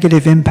the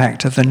negative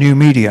impact of the new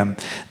medium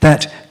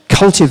that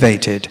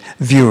cultivated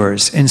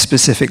viewers in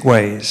specific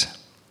ways.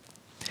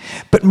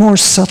 But more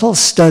subtle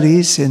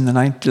studies in the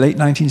late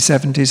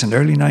 1970s and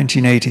early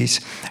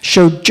 1980s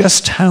showed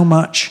just how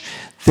much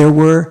there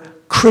were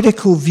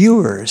critical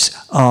viewers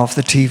of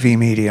the TV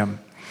medium.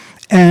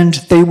 And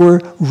they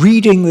were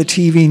reading the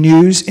TV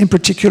news in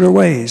particular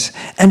ways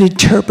and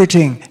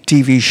interpreting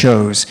TV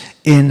shows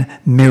in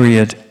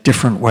myriad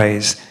different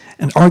ways.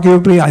 And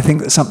arguably, I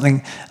think that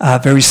something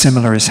very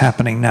similar is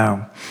happening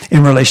now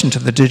in relation to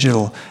the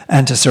digital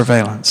and to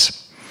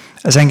surveillance.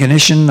 As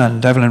Enganishan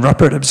and Evelyn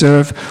Ruppert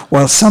observe,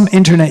 while some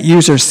internet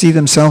users see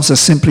themselves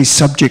as simply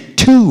subject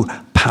to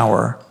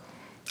power,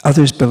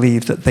 others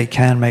believe that they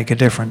can make a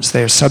difference.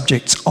 They are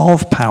subjects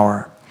of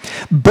power.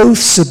 Both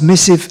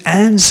submissive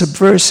and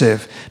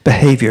subversive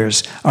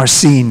behaviors are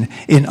seen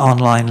in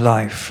online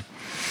life.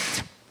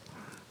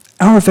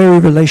 Our very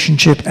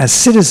relationship as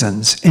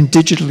citizens in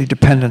digitally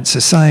dependent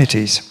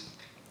societies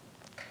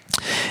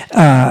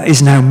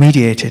is now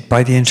mediated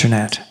by the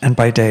internet and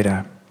by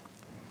data.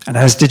 And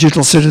as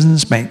digital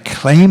citizens make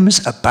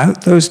claims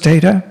about those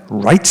data,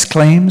 rights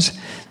claims,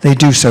 they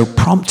do so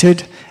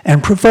prompted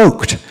and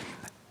provoked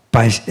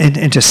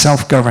into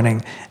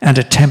self-governing and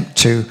attempt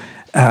to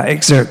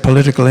exert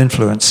political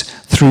influence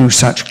through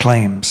such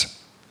claims.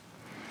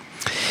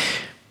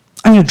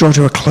 I'm going to draw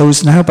to a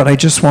close now, but I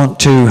just want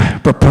to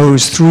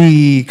propose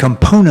three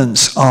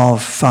components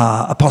of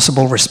a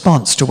possible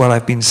response to what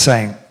I've been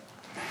saying.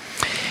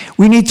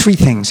 We need three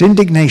things: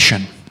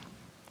 indignation,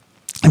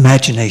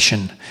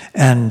 imagination,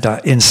 and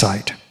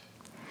insight.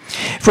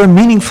 For a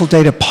meaningful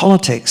data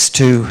politics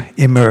to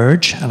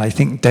emerge, and I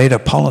think data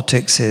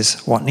politics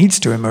is what needs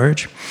to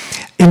emerge,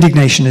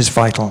 indignation is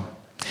vital.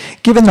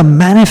 Given the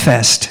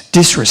manifest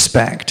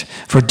disrespect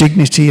for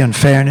dignity and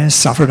fairness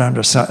suffered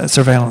under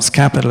surveillance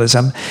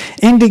capitalism,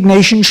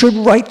 indignation should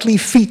rightly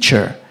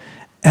feature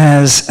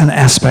as an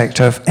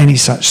aspect of any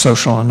such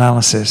social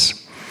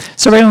analysis.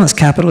 Surveillance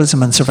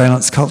capitalism and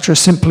surveillance culture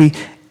simply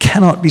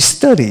cannot be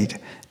studied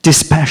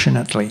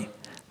dispassionately.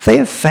 They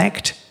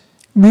affect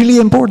really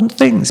important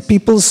things: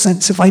 people's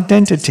sense of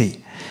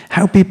identity,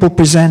 how people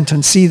present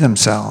and see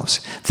themselves,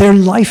 their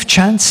life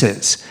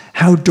chances,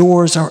 how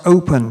doors are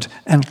opened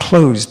and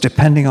closed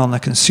depending on the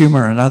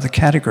consumer and other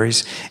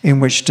categories in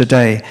which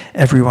today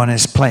everyone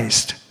is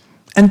placed,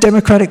 and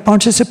democratic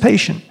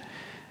participation,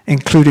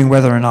 including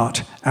whether or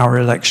not our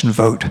election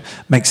vote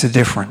makes a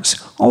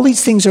difference. All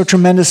these things are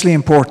tremendously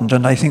important,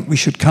 and I think we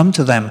should come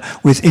to them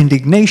with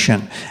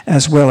indignation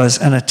as well as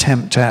an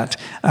attempt at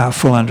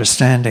full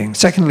understanding.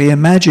 Secondly,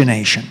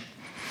 imagination.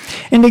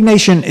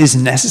 Indignation is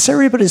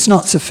necessary, but it's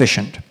not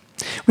sufficient.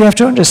 We have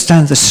to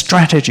understand the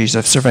strategies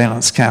of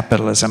surveillance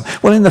capitalism.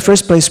 Well, in the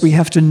first place, we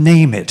have to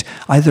name it,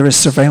 either as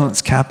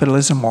surveillance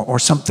capitalism or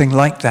something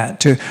like that,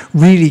 to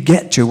really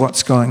get to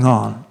what's going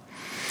on.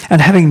 And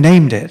having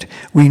named it,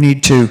 we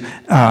need to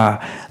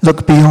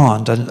look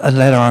beyond and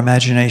let our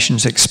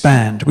imaginations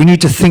expand. We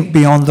need to think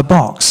beyond the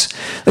box.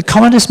 The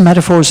commonest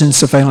metaphors in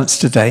surveillance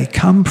today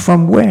come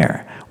from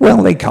where?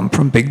 Well, they come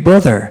from Big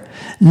Brother,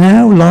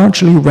 now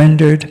largely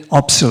rendered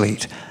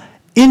obsolete.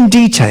 In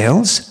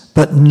details,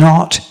 but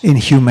not in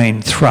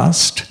humane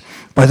thrust,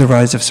 by the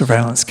rise of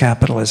surveillance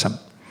capitalism.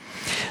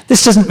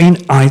 This doesn't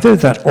mean either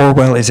that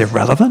Orwell is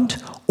irrelevant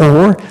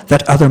or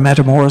that other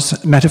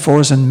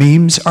metaphors and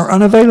memes are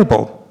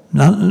unavailable.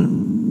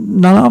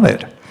 None of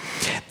it.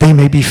 They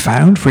may be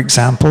found, for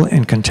example,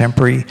 in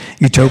contemporary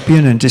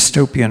utopian and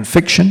dystopian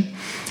fiction,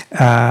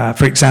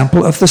 for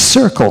example, of The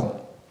Circle,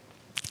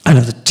 and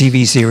of the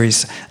TV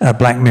series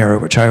Black Mirror,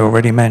 which I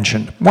already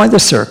mentioned. Why The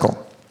Circle?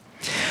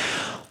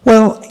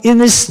 Well, in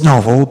this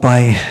novel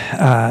by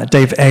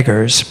Dave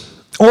Eggers,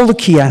 all the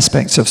key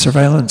aspects of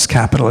surveillance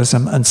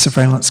capitalism and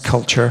surveillance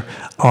culture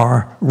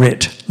are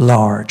writ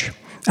large.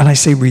 And I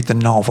say read the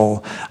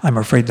novel. I'm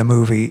afraid the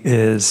movie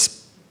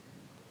is...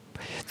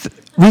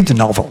 Read the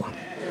novel.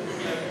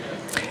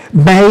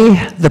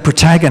 May, the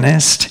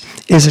protagonist,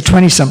 is a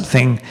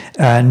 20-something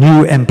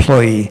new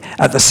employee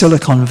at the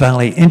Silicon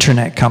Valley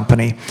internet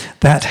company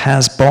that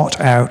has bought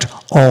out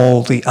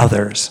all the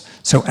others.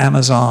 So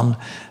Amazon,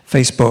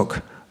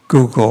 Facebook,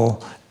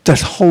 Google, the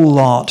whole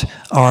lot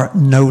are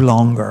no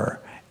longer.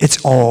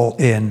 It's all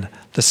in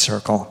The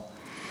Circle.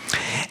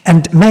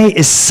 And May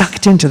is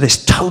sucked into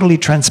this totally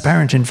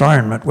transparent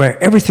environment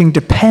where everything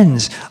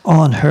depends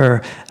on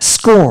her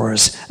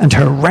scores and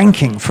her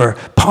ranking for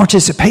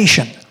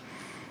participation.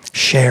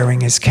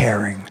 Sharing is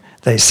caring,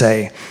 they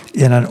say,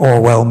 in an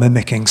Orwell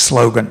mimicking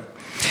slogan.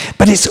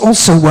 But it's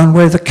also one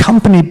where the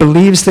company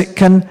believes that it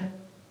can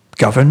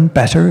govern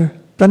better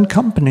than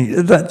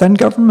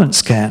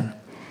governments can.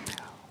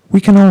 We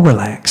can all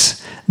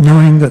relax,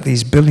 knowing that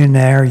these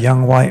billionaire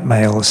young white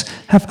males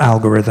have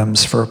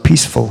algorithms for a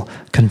peaceful,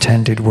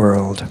 contented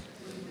world.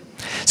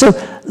 So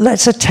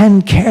let's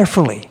attend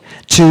carefully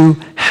to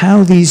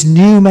how these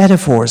new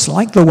metaphors,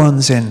 like the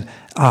ones in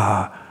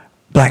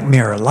Black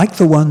Mirror, like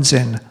the ones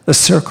in The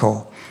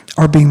Circle,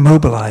 are being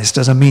mobilized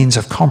as a means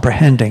of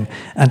comprehending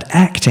and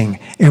acting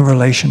in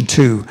relation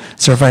to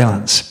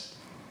surveillance.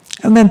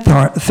 And then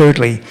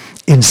thirdly,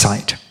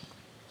 insight.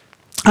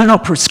 I'm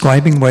not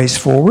prescribing ways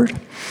forward,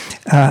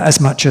 as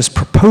much as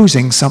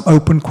proposing some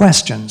open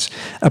questions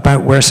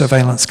about where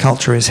surveillance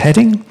culture is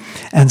heading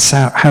and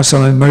how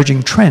some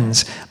emerging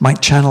trends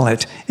might channel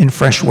it in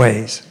fresh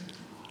ways.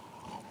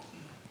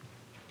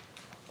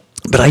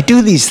 But I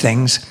do these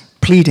things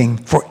pleading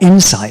for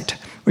insight,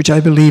 which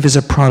I believe is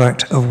a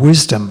product of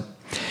wisdom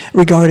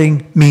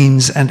regarding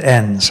means and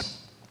ends.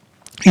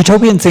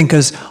 Utopian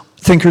thinkers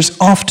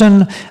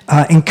often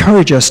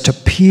encourage us to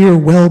peer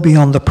well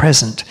beyond the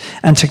present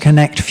and to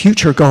connect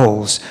future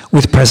goals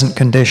with present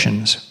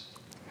conditions.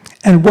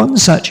 And one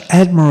such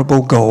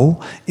admirable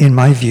goal, in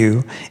my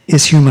view,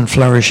 is human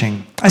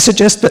flourishing. I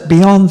suggest that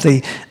beyond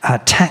the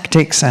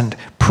tactics and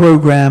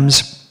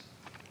programs,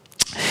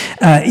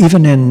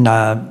 even in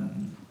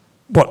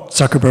what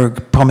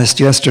Zuckerberg promised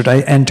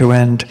yesterday,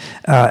 end-to-end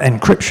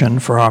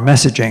encryption for our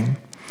messaging,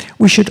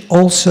 we should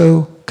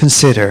also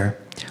consider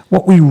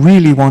what we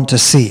really want to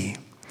see,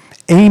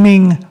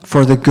 aiming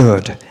for the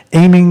good,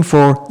 aiming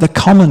for the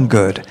common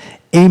good,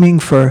 aiming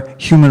for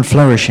human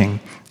flourishing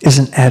is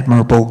an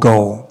admirable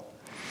goal.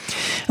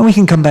 And we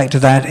can come back to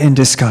that in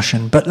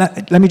discussion, but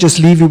let me just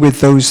leave you with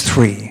those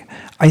three.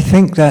 I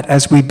think that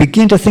as we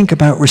begin to think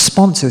about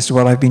responses to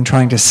what I've been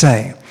trying to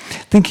say,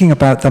 thinking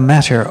about the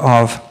matter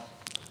of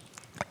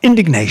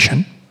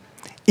indignation,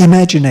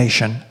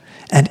 imagination,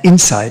 and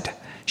insight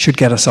should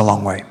get us a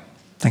long way.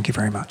 Thank you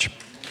very much.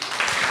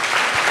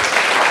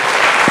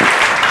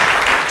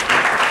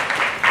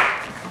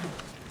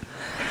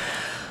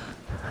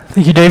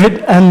 Thank you,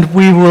 David. And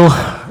we will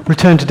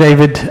return to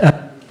David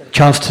a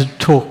chance to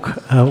talk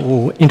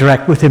or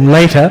interact with him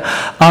later.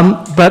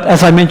 But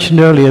as I mentioned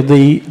earlier,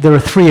 there are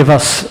three of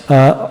us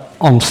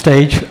on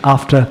stage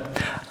after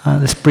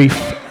this brief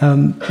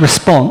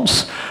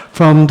response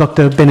from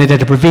Dr.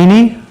 Benedetta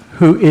Bravini,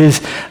 who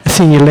is a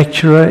senior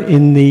lecturer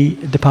in the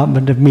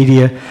Department of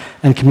Media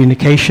and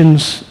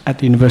Communications at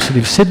the University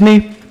of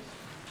Sydney.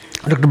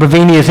 Dr.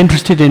 Bravini is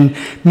interested in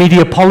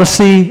media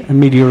policy and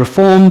media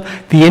reform,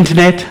 the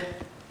internet,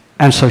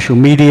 and social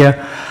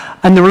media,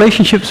 and the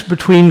relationships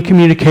between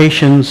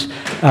communications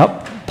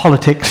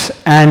politics,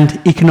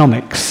 and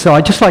economics. So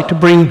I'd just like to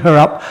bring her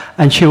up,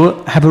 and she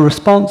will have a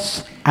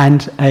response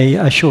and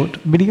a short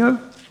video.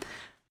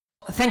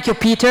 Thank you,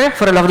 Peter,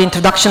 for a lovely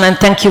introduction, and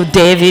thank you,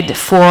 David,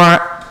 for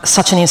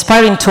such an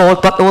inspiring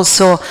talk, but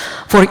also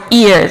for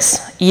years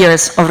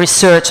of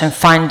research and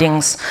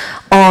findings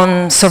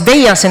on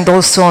surveillance and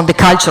also on the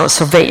culture of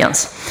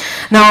surveillance.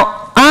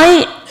 Now,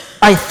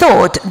 I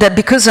thought that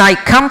because I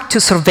come to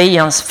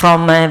surveillance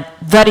from a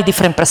very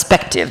different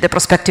perspective, the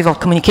perspective of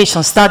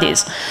communication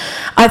studies,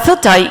 I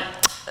thought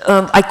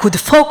I could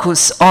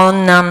focus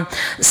on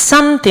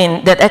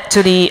something that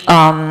actually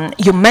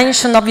you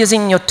mentioned obviously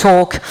in your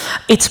talk.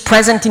 It's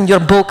present in your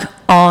book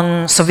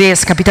on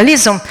surveillance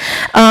capitalism,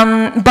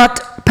 but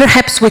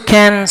perhaps we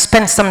can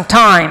spend some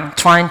time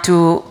trying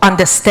to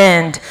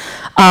understand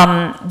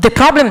the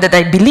problem that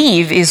I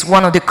believe is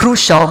one of the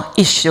crucial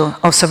issues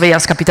of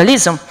surveillance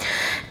capitalism.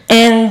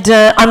 And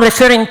I'm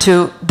referring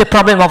to the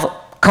problem of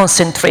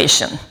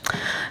concentration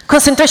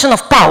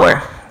of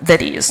power,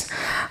 that is.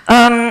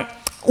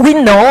 We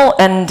know,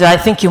 and I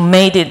think you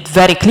made it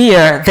very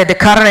clear, that the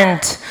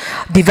current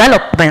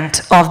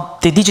development of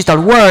the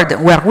digital world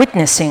we're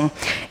witnessing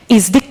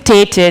is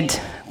dictated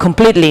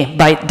completely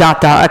by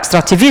data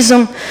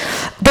extractivism.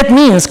 That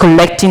means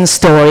collecting,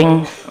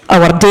 storing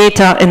our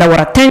data and our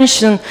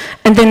attention,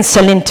 and then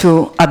selling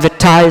to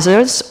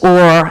advertisers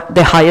or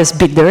the highest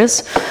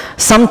bidders,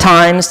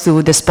 sometimes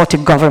to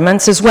despotic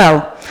governments as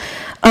well.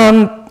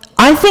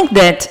 I think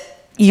that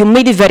you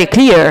made it very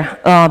clear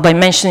by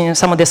mentioning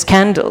some of the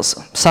scandals,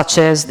 such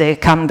as the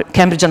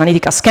Cambridge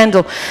Analytica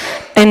scandal.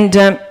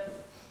 And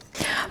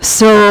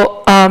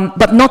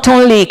but not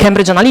only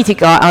Cambridge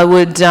Analytica, I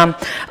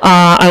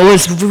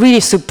was really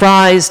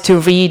surprised to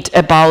read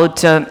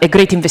about a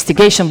great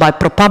investigation by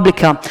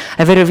ProPublica,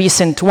 a very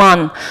recent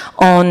one,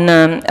 on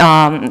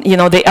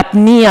the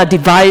apnea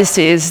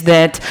devices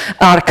that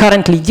are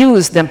currently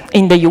used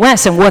in the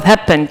US and what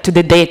happened to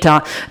the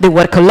data they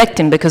were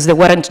collecting, because they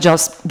weren't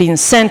just being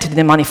sent to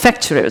the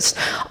manufacturers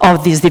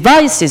of these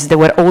devices, they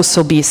were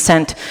also being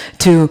sent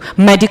to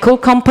medical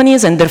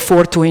companies and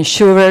therefore to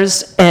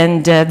insurers,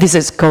 and this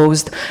has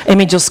caused a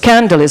major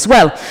scandal as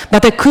well.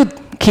 But I could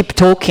keep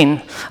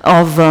talking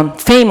of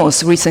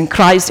famous recent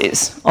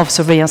crises of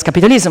surveillance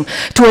capitalism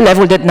to a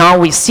level that now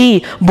we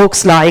see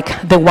books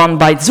like the one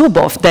by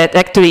Zuboff that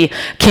actually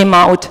came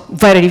out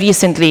very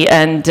recently,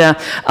 and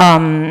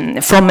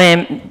from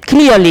a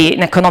clearly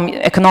an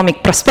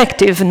economic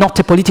perspective, not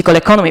a political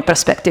economy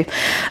perspective.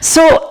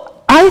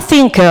 So I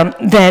think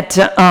that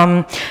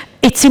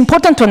it's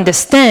important to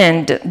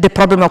understand the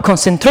problem of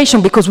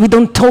concentration because we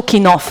don't talk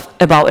enough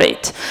about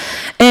it.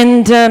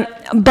 And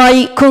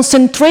by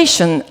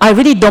concentration, I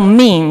really don't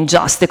mean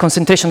just the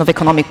concentration of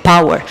economic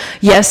power.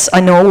 Yes, I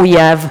know we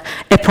have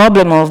a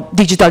problem of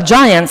digital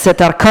giants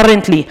that are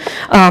currently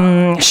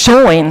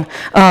showing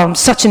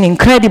such an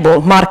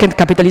incredible market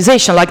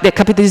capitalization, like the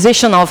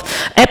capitalization of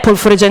Apple,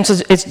 for example,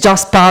 is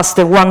just past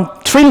the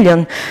 $1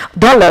 trillion.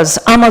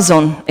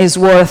 Amazon is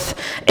worth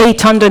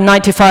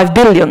 $895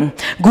 billion.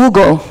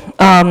 Google,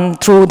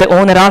 through the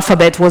owner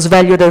Alphabet, was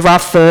valued at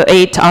rough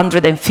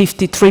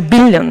 853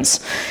 billions.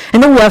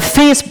 And then we have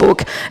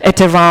Facebook at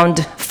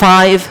around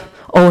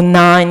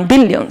 509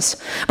 billions.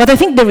 But I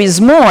think there is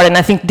more, and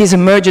I think this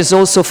emerges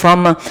also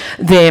from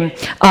the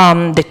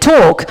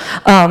talk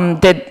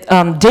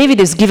that David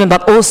has given,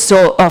 but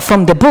also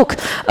from the book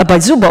by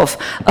Zuboff.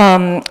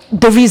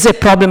 There is a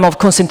problem of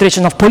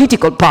concentration of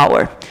political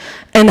power.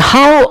 And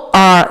how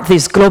are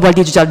these global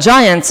digital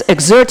giants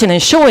exerting and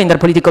showing their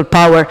political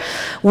power?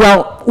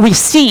 Well, we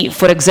see,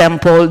 for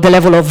example, the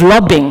level of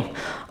lobbying.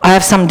 I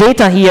have some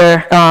data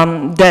here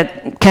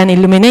that can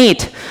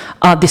illuminate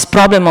this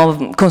problem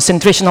of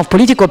concentration of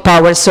political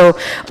power. So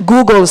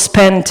Google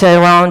spent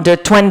around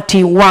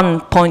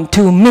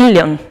 $21.2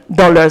 million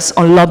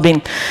on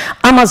lobbying.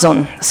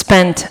 Amazon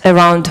spent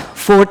around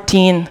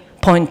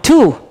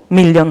 $14.2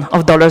 million,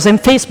 and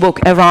Facebook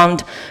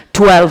around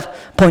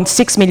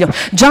 12.6 million.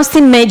 Just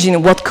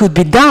imagine what could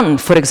be done,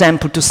 for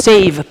example, to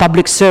save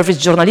public service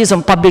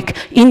journalism, public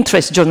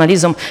interest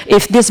journalism,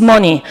 if this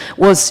money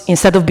was,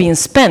 instead of being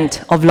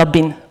spent of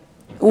lobbying,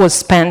 was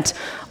spent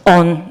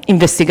on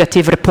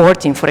investigative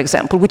reporting, for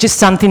example, which is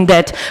something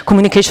that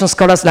communication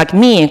scholars like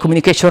me and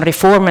communication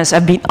reformers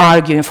have been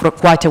arguing for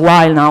quite a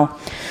while now.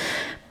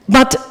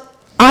 But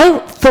I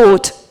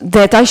thought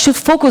that I should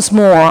focus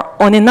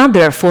more on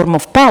another form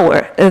of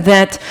power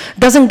that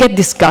doesn't get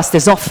discussed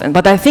as often,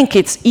 but I think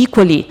it's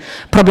equally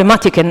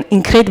problematic and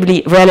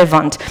incredibly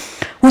relevant,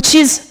 which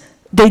is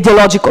the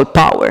ideological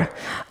power.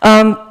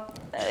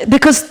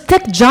 Because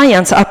tech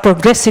giants are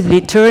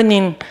progressively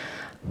turning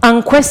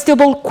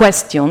unquestionable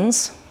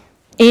questions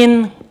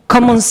in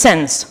common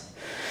sense.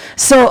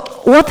 So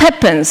what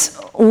happens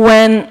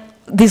when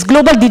these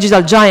global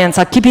digital giants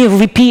are keeping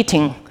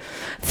repeating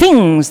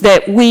things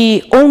that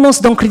we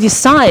almost don't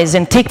criticize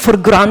and take for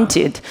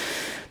granted?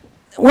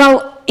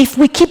 Well, if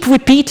we keep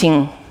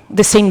repeating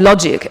the same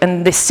logic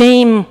and the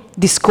same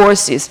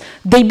discourses,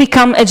 they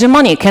become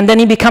hegemonic, and then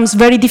it becomes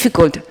very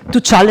difficult to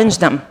challenge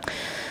them.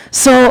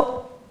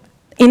 So,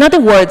 in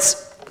other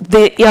words,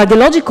 the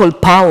ideological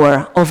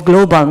power of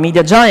global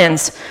media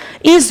giants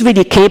is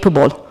really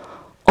capable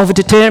of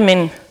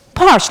determining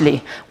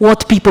partially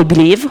what people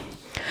believe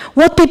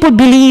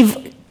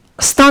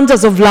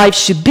standards of life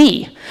should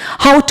be,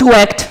 how to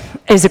act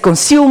as a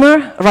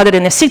consumer rather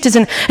than a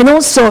citizen, and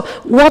also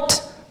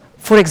what,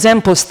 for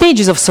example,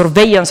 stages of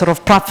surveillance or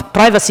of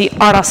privacy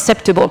are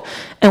acceptable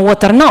and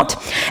what are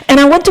not. And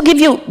I want to give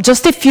you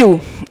just a few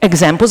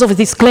examples of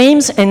these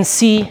claims and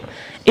see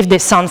if they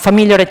sound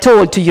familiar at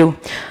all to you.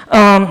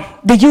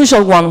 The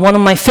usual one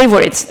of my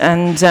favorites,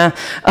 and that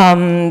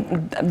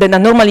I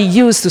normally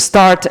use to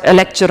start a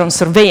lecture on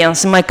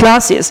surveillance in my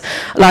classes,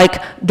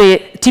 like the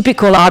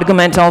typical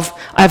argument of,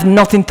 I have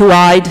nothing to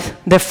hide,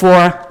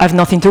 therefore I have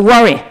nothing to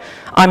worry.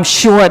 I'm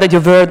sure that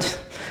you've heard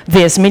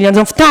this millions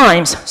of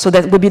times, so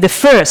that would be the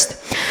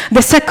first.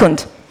 The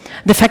second,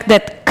 the fact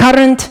that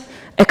current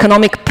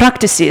economic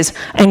practices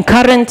and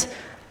current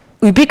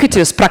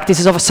ubiquitous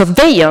practices of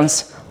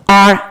surveillance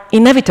are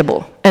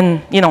inevitable.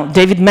 And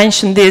David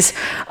mentioned this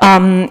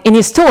in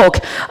his talk,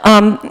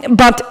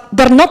 but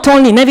they're not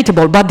only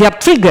inevitable, but they are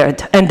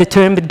triggered and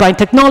determined by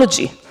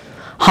technology.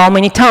 How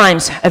many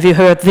times have you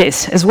heard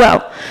this as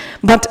well?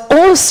 But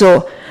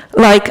also,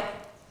 like,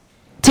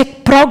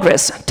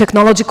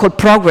 technological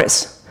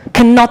progress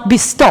cannot be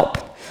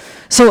stopped.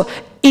 So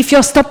if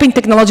you're stopping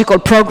technological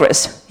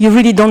progress, you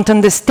really don't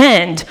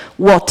understand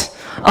what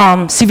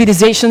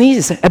civilization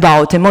is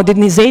about and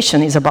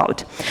modernization is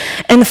about.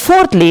 And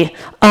fourthly,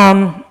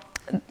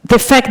 the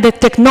fact that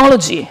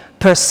technology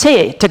per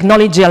se,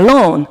 technology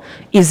alone,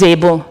 is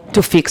able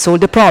to fix all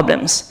the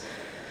problems.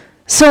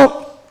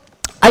 So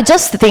I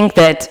just think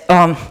that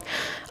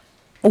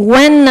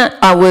when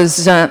I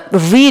was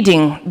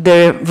reading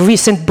the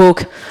recent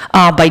book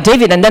by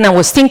David, and then I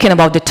was thinking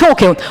about the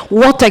talk and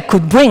what I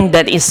could bring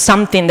that is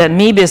something that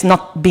maybe has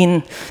not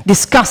been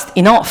discussed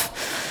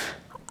enough,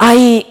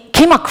 I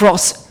came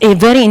across a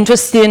very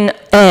interesting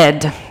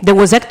ad that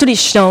was actually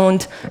shown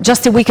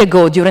just a week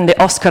ago during the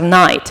Oscar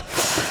night.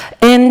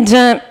 And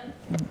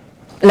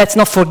let's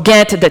not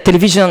forget that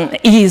television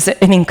is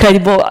an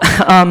incredible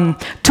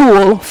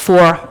tool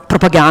for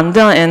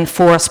propaganda and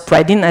for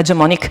spreading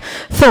hegemonic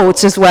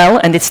thoughts as well,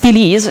 and it still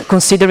is,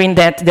 considering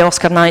that the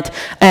Oscar night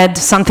had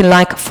something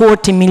like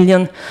 40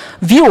 million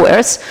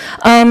viewers.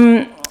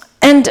 And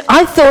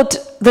I thought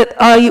that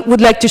I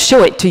would like to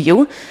show it to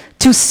you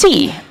to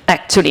see,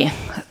 actually,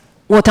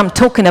 what I'm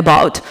talking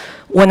about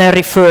when I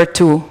refer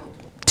to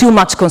too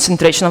much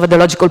concentration of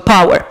ideological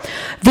power.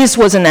 This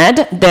was an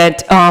ad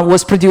that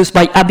was produced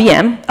by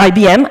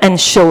IBM and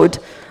showed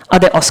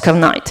at the Oscar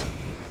night.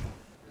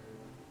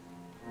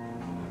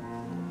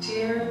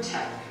 Dear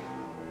Tech,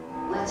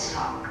 let's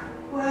talk.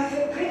 We have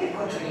a pretty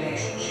good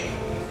relationship.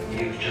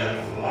 You've done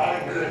a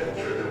lot of good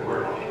for the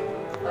world.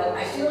 But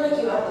I feel like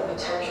you have the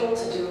potential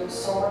to do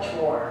so much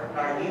more.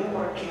 Are you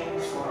working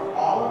for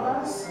all of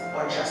us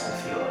or just a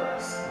few of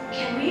us?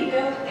 Can we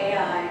build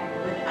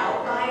AI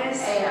without bias?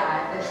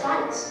 AI that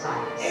fights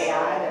bias.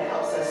 AI that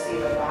helps us see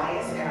the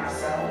bias in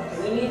ourselves.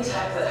 We need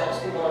tech that helps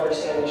people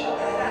understand each other.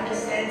 That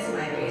understands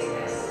my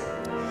business.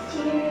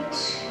 Dear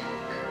Tech.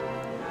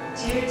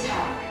 Dear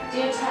Tech.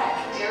 Dear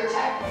Tech. Dear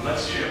Tech.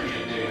 Let's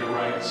champion data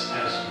rights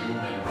as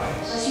human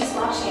rights. Let's use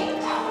blockchain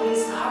to help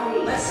release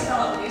poverty. Let's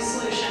develop new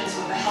solutions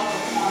with the help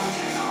of quantum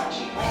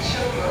technology. Let's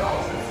show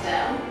girls in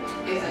STEM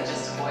isn't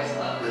just a boys'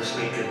 club. Let's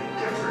make a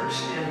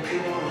difference in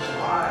people's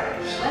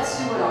lives. Let's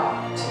do it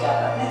all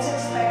together. Let's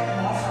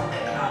expect more from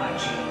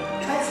technology.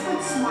 Let's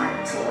put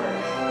smart to work.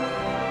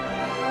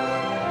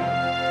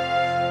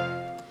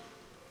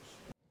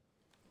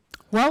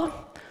 Well,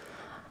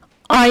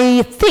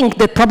 I think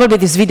that probably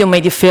this video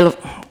made you feel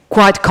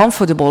quite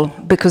comfortable,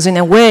 because in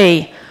a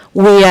way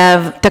we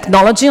have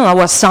technology on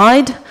our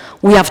side,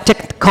 we have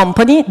tech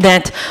company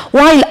that,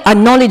 while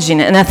acknowledging,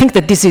 and I think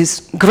that this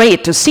is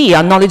great to see,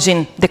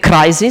 acknowledging the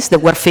crisis that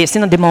we're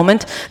facing at the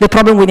moment, the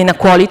problem with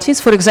inequalities,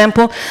 for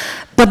example,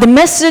 but the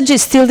message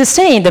is still the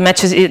same. The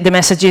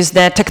message is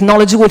that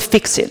technology will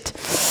fix it.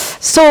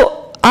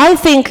 So I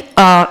think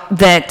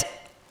that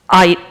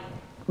I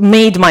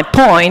made my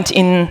point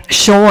in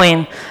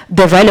showing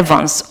the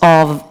relevance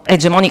of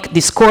hegemonic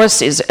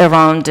discourses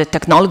around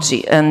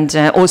technology and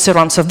also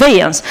around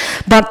surveillance.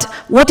 But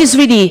what is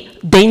really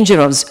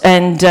dangerous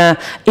and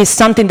is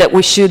something that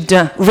we should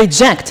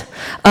reject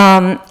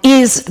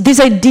is this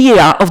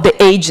idea of the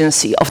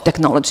agency of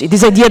technology,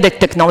 this idea that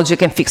technology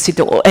can fix it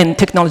all and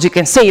technology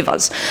can save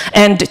us.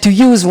 And to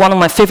use one of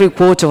my favorite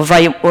quotes of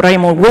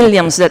Raymond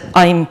Williams that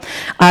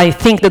I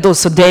think that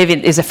also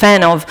David is a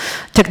fan of,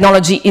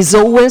 technology is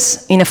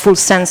always, in a full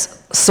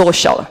sense,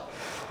 social.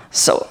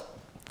 So,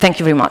 thank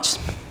you very much.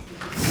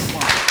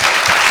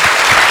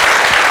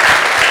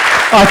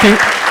 I think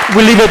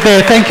we'll leave it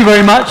there. Thank you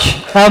very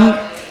much.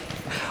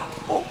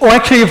 Or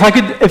actually,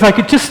 if I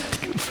could just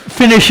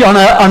finish on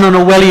an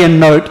Orwellian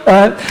note.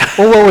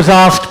 Orwell was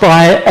asked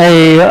by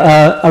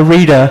a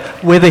reader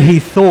whether he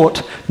thought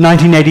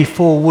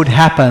 1984 would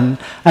happen,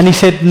 and he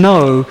said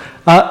no.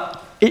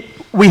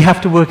 we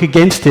have to work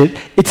against it.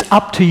 It's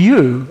up to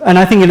you. And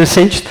I think in a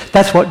sense,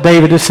 that's what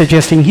David is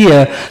suggesting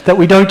here, that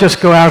we don't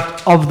just go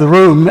out of the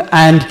room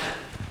and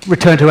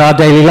return to our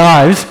daily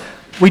lives.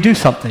 We do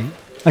something.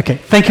 Okay,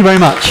 thank you very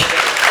much.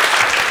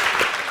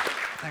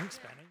 Thanks,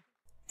 Benny.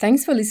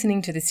 Thanks for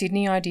listening to the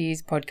Sydney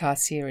Ideas podcast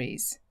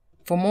series.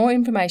 For more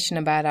information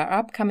about our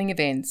upcoming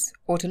events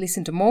or to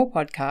listen to more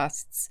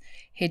podcasts,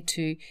 head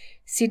to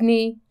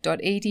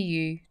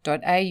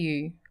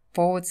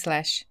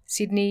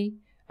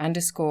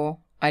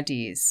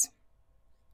sydney.edu.au/Sydney_ideas.